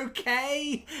 that's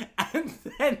okay. And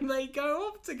then they go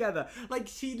off together. Like,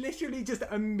 she literally just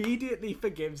immediately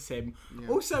forgives him. Yeah.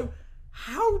 Also,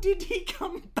 how did he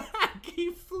come back?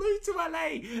 He flew to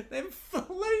LA, then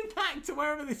flew back to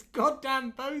wherever this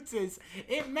goddamn boat is.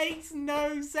 It makes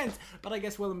no sense. But I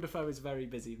guess Willem Dafoe is very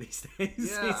busy these days.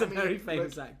 Yeah, He's a very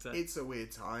famous actor. It's a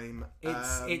weird time.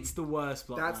 It's the worst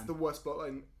plotline. That's the worst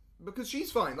plotline. Because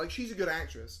she's fine. Like, she's a good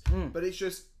actress. But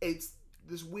it's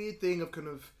this weird thing of kind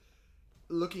of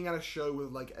looking at a show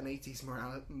with, like, an 80s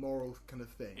moral kind of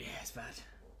thing. Yeah, it's bad.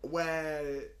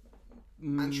 Where...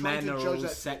 Men are all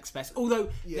sex best. Although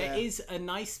Yeah. there is a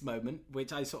nice moment,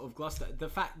 which I sort of glossed at, the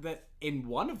fact that in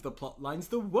one of the plot lines,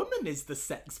 the woman is the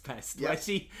sex pest, Yeah.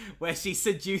 where she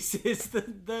seduces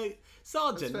the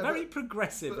sergeant. fair, Very but-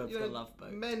 progressive but, of you the know, Love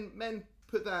Boat. Men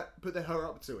put her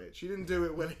up to it. She didn't do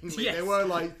it willingly. Yes. They were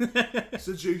like,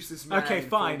 seduce this man. Okay,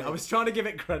 fine. for me. I was trying to give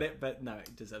it credit, but no,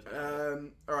 it deserves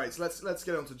it. All right, so let's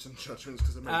get on to some judgments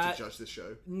because I'm ready to judge this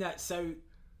show. No, so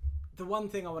the one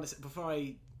thing I want to say before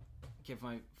I give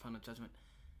my final judgment,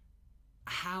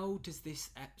 how does this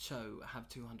show have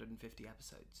 250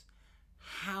 episodes?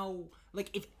 How, like,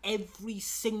 if every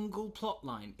single plot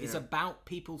line is about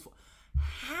people,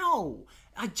 how?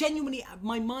 I genuinely,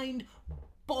 my mind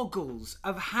boggles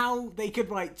of how they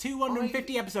could write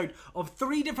 250 episodes of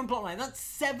 3 different plot lines. That's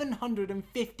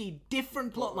 750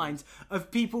 different plot lines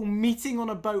of people meeting on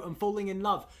a boat and falling in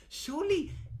love.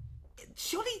 Surely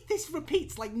this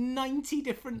repeats like 90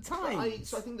 different times.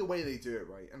 So I think the way they do it,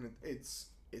 right, and it's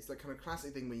that kind of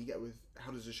classic thing when you get with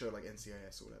how does a show like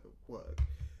NCIS or whatever work,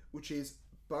 which is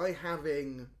by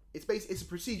having it's a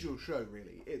procedural show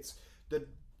really. It's the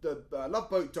Love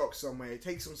Boat docks somewhere, it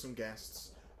takes on some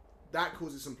guests, that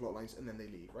causes some plot lines, and then they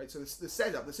leave, right? So the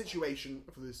setup, the situation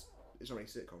for this is not a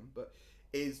sitcom, but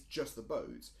is just the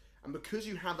boat, and because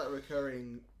you have that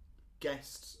recurring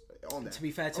guests on there. To be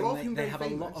fair to them, they have a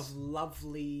lot of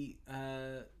lovely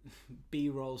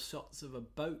B-roll shots of a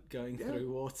boat going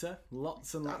through water.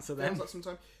 Lots and lots of them. Like some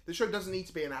time. The show doesn't need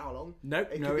to be an hour long. Nope,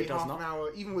 it could be half an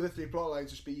hour, even with the 3 plot lines,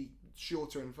 just be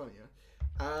shorter and funnier.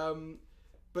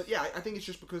 But yeah, I think it's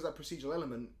just because of that procedural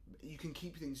element, you can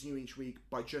keep things new each week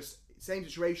by just same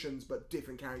situations but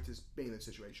different characters being in those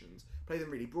situations. Play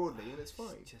them really broadly and it's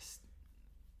fine.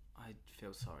 I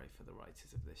feel sorry for the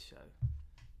writers of this show.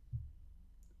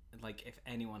 Like, if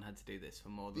anyone had to do this for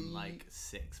more than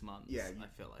 6 months, I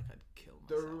feel like I'd kill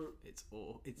myself.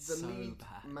 It's the so lead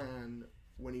bad. Man,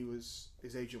 when his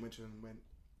agent went to him and went,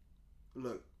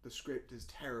 look, the script is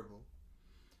terrible,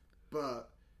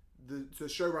 but the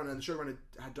showrunner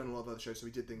had done a lot of other shows, so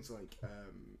he did things like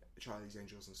Charlie's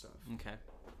Angels and stuff. Okay,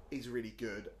 is really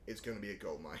good. It's going to be a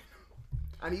goldmine,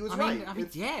 and he was right.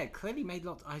 Clearly made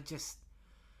lots.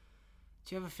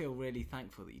 Do you ever feel really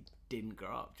thankful that you didn't grow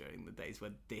up during the days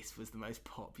where this was the most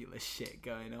popular shit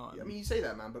going on? I mean, you say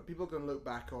that, man, but people are going to look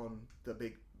back on The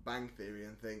Big Bang Theory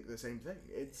and think the same thing.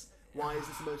 Why is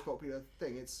this the most popular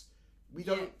thing? We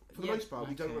don't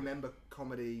remember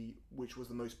comedy, which was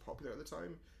the most popular at the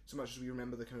time, so much as we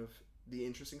remember the kind of the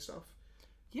interesting stuff.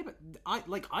 Yeah, but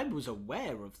I was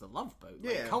aware of the Love Boat,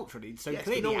 culturally, so yes,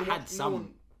 clearly it had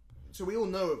some. So we all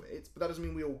know of it, but that doesn't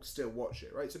mean we all still watch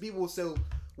it, right? So people will still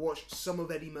watch some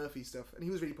of Eddie Murphy's stuff, and he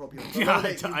was really popular.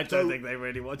 I don't think they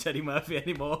really watch Eddie Murphy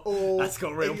anymore. That's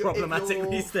got real problematic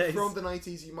these days. From the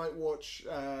 90s, you might watch. If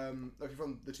you're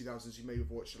from the 2000s, you may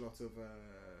have watched a lot of.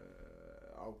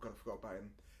 Oh God, I forgot about him.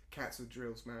 Cats with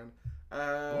Drills, man.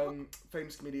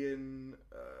 Famous comedian.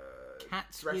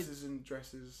 Cats Dresses and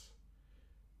Dresses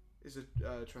is a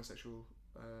transsexual.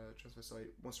 Transvestite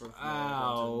wants to run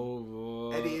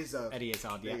from Eddie Izzard. Eddie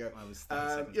Izzard, yeah. I was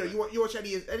you watch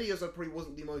Eddie Izzard probably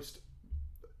wasn't the most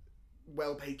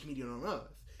well-paid comedian on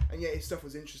earth, and yet his stuff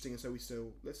was interesting, and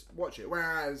so let's watch it.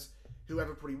 Whereas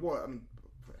whoever probably was, I mean,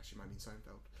 actually might mean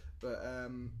Seinfeld, but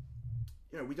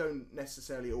we don't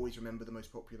necessarily always remember the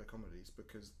most popular comedies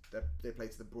because they play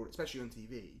to the broad, especially on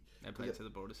TV. They play to the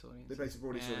broadest audience. They play to the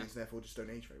broadest audience, therefore just don't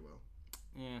age very well.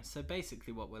 Yeah, so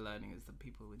basically what we're learning is that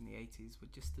people in the 80s were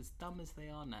just as dumb as they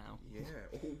are now. Yeah,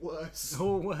 or worse.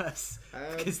 Or worse,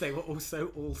 because they were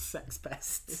also all sex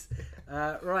pests.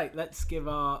 Right, let's give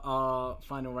our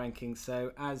final rankings.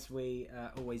 So, as we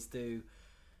always do,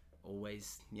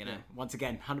 once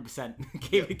again, 100%,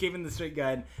 keeping the streak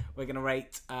going, we're going to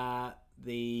rate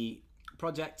the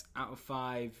project out of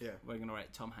 5. Yeah. We're going to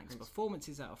rate Tom Hanks'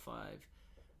 performances out of 5.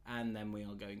 And then we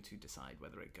are going to decide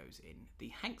whether it goes in the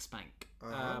Hanks bank.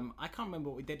 I can't remember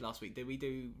what we did last week. Did we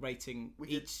do rating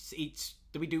each?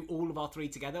 Did we do all of our 3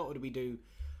 together, or did we do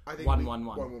 1, 1, 1? 1,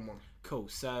 1, 1. Cool.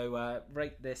 So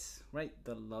rate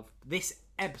the love. This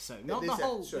episode, not this the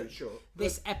whole. Sure.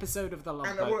 This episode of the Love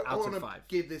And Boat I out want of to 5.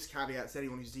 give this caveat to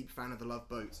anyone who's a deep fan of the Love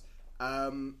Boat.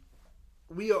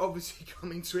 We are obviously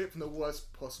coming to it from the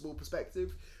worst possible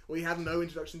perspective. We have no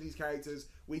introduction to these characters.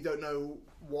 We don't know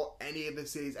what any of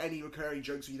this is. Any recurring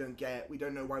jokes we don't get. We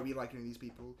don't know why we like any of these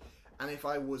people. And if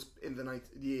I was in the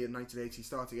year 1980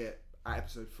 starting it at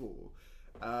episode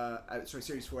 4,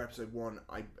 series 4, episode 1,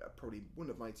 I probably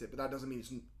wouldn't have liked it. But that doesn't mean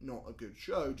it's not a good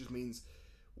show. It just means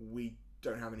we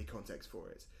don't have any context for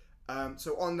it.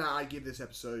 So on that, I give this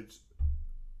episode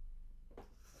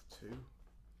 2.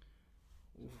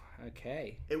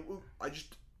 Okay. It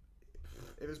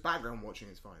was background watching.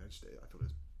 It's fine. I thought it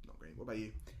was not great. What about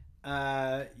you?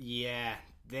 Yeah,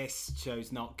 this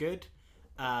show's not good.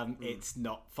 It's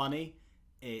not funny.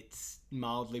 It's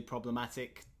mildly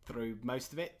problematic through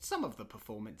most of it. Some of the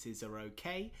performances are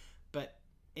okay, but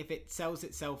if it sells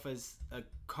itself as a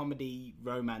comedy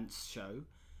romance show,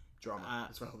 Drama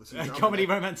as well. A comedy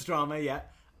romance drama, yeah.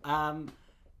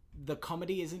 The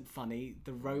comedy isn't funny.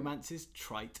 The romance is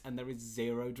trite, and there is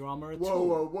zero drama at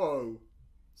all. Whoa!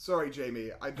 Sorry, Jamie.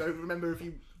 I don't know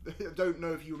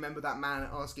if you remember that man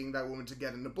asking that woman to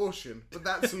get an abortion, but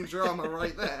that's some drama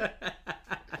right there.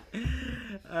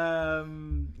 I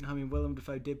mean, Willem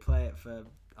Dafoe did play it for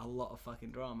a lot of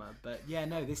fucking drama, but yeah,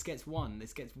 no, this gets 1.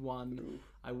 This gets 1. Ooh.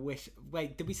 I wish.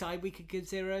 Wait, did we decide we could give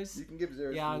zeros? You can give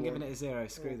zeros. Yeah, I'm giving it a 0.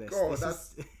 Screw this. God,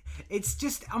 It's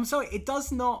just. I'm sorry. It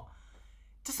does not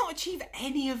achieve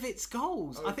any of its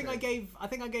goals. Okay. I think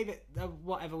I gave it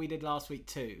whatever we did last week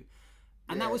too,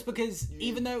 and that was because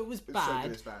even though it was bad, so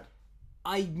good it's bad.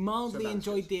 I mildly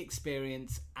enjoyed the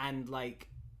experience, and like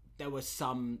there were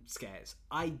some scares.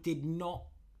 I did not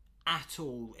at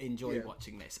all enjoy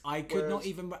watching this. I could not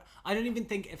even. I don't even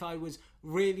think if I was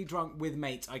really drunk with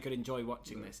mates, I could enjoy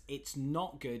watching this. It's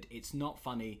not good. It's not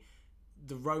funny.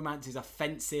 The romance is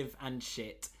offensive and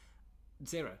shit.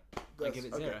 0. I give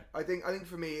it 0. I think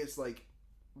for me it's like,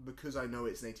 because I know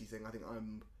it's an 80s thing, I think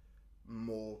I'm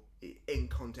more in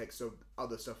context of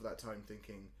other stuff at that time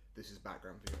thinking this is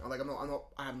background viewing.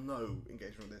 I have no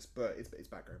engagement with this, but it's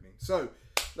background viewing. So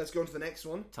let's go on to the next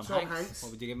one. Tom Hanks.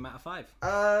 What would you give him out of 5?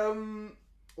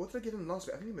 What did I give him last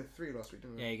week? I think I gave him a 3 last week,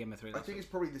 didn't I? Yeah, you gave him a 3 I think it's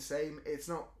probably the same. It's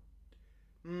not.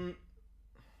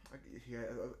 If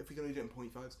we're gonna do it in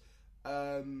 0.5s,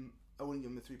 I wouldn't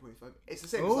give him a 3.5. It's the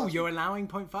same. Oh, you're allowing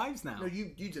 0.5s now. No, you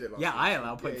did it last week. Yeah, I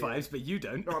allow 0.5s, but you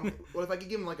don't. No, well, if I could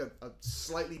give him like a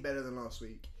slightly better than last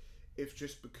week, if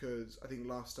just because I think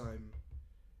last time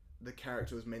the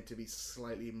character was meant to be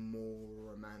slightly more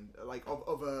romantic, like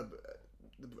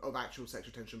of actual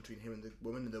sexual tension between him and the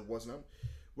woman, and there was none.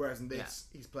 Whereas in this,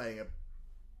 he's playing a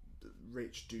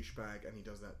rich douchebag, and he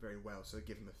does that very well. So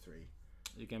give him a 3.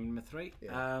 You gave him a 3.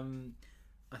 Yeah.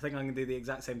 I think I'm going to do the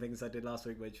exact same thing as I did last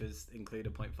week, which was include a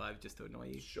 0.5 just to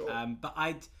annoy you. Sure. But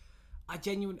I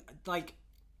genuinely, like,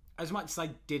 as much as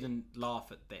I didn't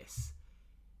laugh at this,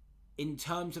 in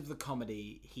terms of the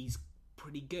comedy, he's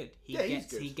pretty good. He's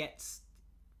good.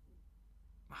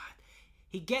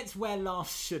 He gets where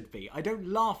laughs should be. I don't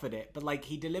laugh at it, but like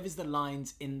he delivers the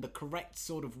lines in the correct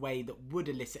sort of way that would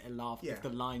elicit a laugh if the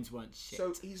lines weren't shit.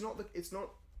 So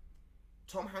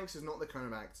Tom Hanks is not the kind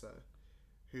of actor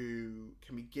who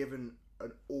can be given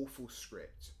an awful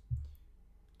script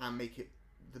and make it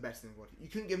the best thing. You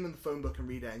couldn't give him the phone book and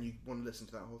read it and you want to listen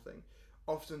to that whole thing.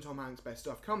 Often Tom Hanks' best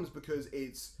stuff comes because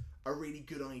it's a really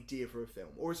good idea for a film,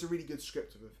 or it's a really good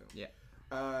script of a film. Yeah.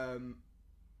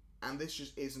 And this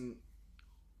just isn't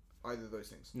either of those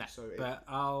things. No, so but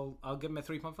I'll give him a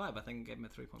 3.5. I think I gave him a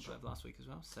 3.5 last week as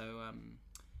well. So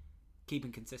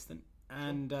keeping consistent.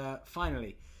 And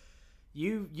finally,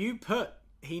 you put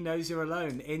He Knows You're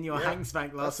Alone in your Hanks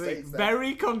Bank last week.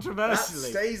 Very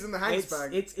controversially. That stays in the Hanks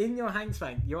Bank. It's in your Hanks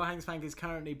Bank. Your Hanks Bank is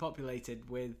currently populated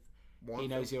with He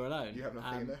Knows You're Alone. You have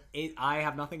nothing in there? I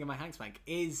have nothing in my Hanks Bank.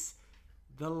 Is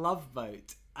The Love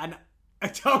Boat. And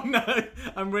Oh no!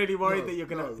 I'm really worried that you're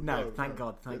gonna. No, Thank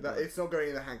God. Thank God. It's not going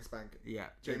in the Hanks Bank. Yeah,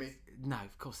 Jamie. No,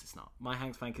 of course it's not. My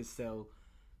Hanks Bank is still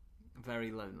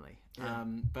very lonely. Yeah.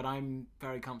 But I'm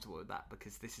very comfortable with that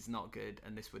because this is not good,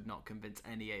 and this would not convince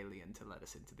any alien to let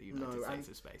us into the United States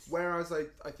of space. Whereas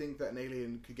I think that an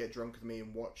alien could get drunk with me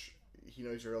and watch He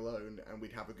Knows You're Alone, and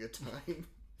we'd have a good time.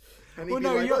 And he'd Well, be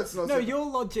no, like, "Oh, it's not so-" your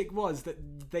logic was that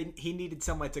he needed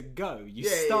somewhere to go. You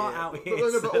Yeah, start yeah. out But-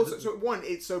 here. but also, so one,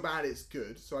 it's so bad it's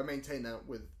good. So I maintain that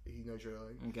with He Knows You're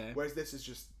Alone. Okay. Whereas this is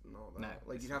just not that. No,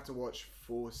 Like it's you'd have to watch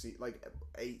 4 seasons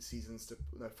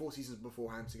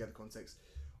beforehand to get the context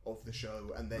of the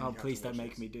show, and then. Oh, you'd have please to don't watch make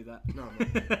this. me do that. No.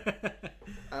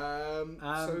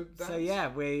 So yeah,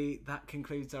 that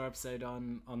concludes our episode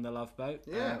on the Love Boat.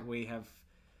 Yeah. We have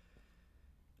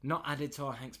not added to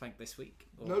our Hanks Bank this week,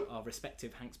 or Nope. our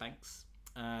respective Hanks Banks.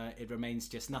 It remains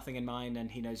just Nothing in mine and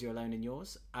He Knows You're Alone in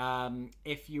yours.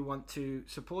 If you want to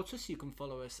support us, you can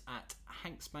follow us at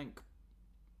Hanks Bank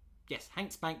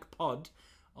Pod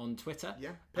on Twitter.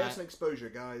 Yeah, person exposure,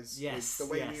 guys. yes, It's the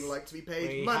way yes. we like to be paid.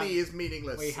 We Money have- is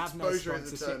meaningless. We have Exposure no is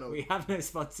sponsorship. eternal. We have no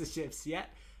sponsorships yet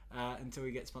until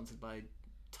we get sponsored by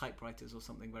typewriters or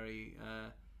something very.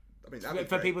 I mean, that'd be For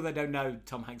great. people that don't know,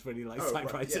 Tom Hanks really likes Oh, right,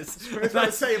 typewriters. yeah. I was about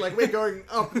to say, like, we're going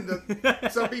up, and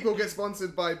some people get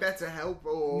sponsored by BetterHelp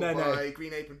or No. by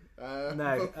Green Apron.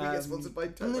 No, we get sponsored by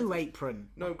Blue Apron.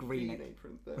 No, not Green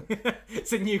Apron. Apron.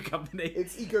 It's a new company.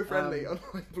 It's eco-friendly,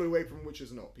 unlike Blue Apron, which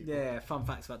is not. People. Yeah, fun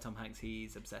facts about Tom Hanks.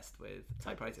 He's obsessed with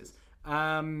typewriters.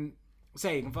 So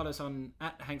you can follow us on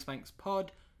at Hanks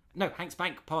Pod. No, Hanks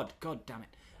Bank Pod. God damn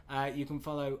it. You can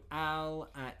follow Al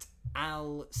at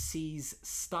Al Sees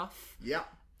Stuff. Yeah.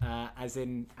 As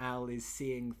in Al is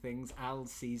seeing things. Al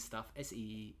sees stuff.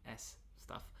 SEES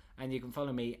stuff. And you can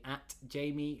follow me at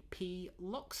Jamie P.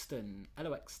 Loxton.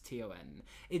 LOXTON.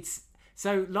 It's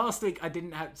so last week I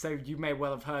didn't have. So you may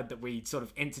well have heard that we sort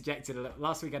of interjected a little.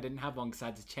 Last week I didn't have one because I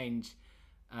had to change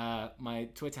my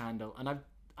Twitter handle, and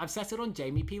I've set it on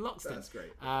Jamie P. Loxton. That's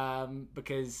great.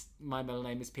 Because my middle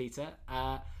name is Peter.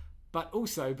 But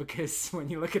also because when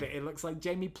you look at it, it looks like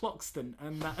Jamie Ploxton,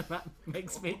 and that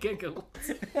makes me giggle.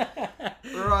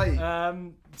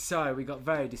 Right. So we got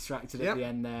very distracted at Yep. the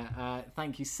end there.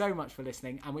 Thank you so much for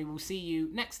listening, and we will see you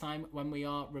next time when we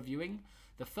are reviewing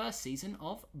the first season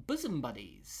of Bosom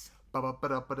Buddies. Hanks.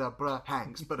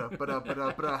 Hanks. Stop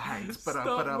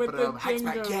with the Hanks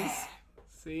back. jingles. Yeah.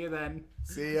 See you then.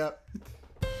 See ya.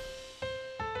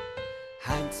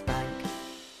 Hanks Bank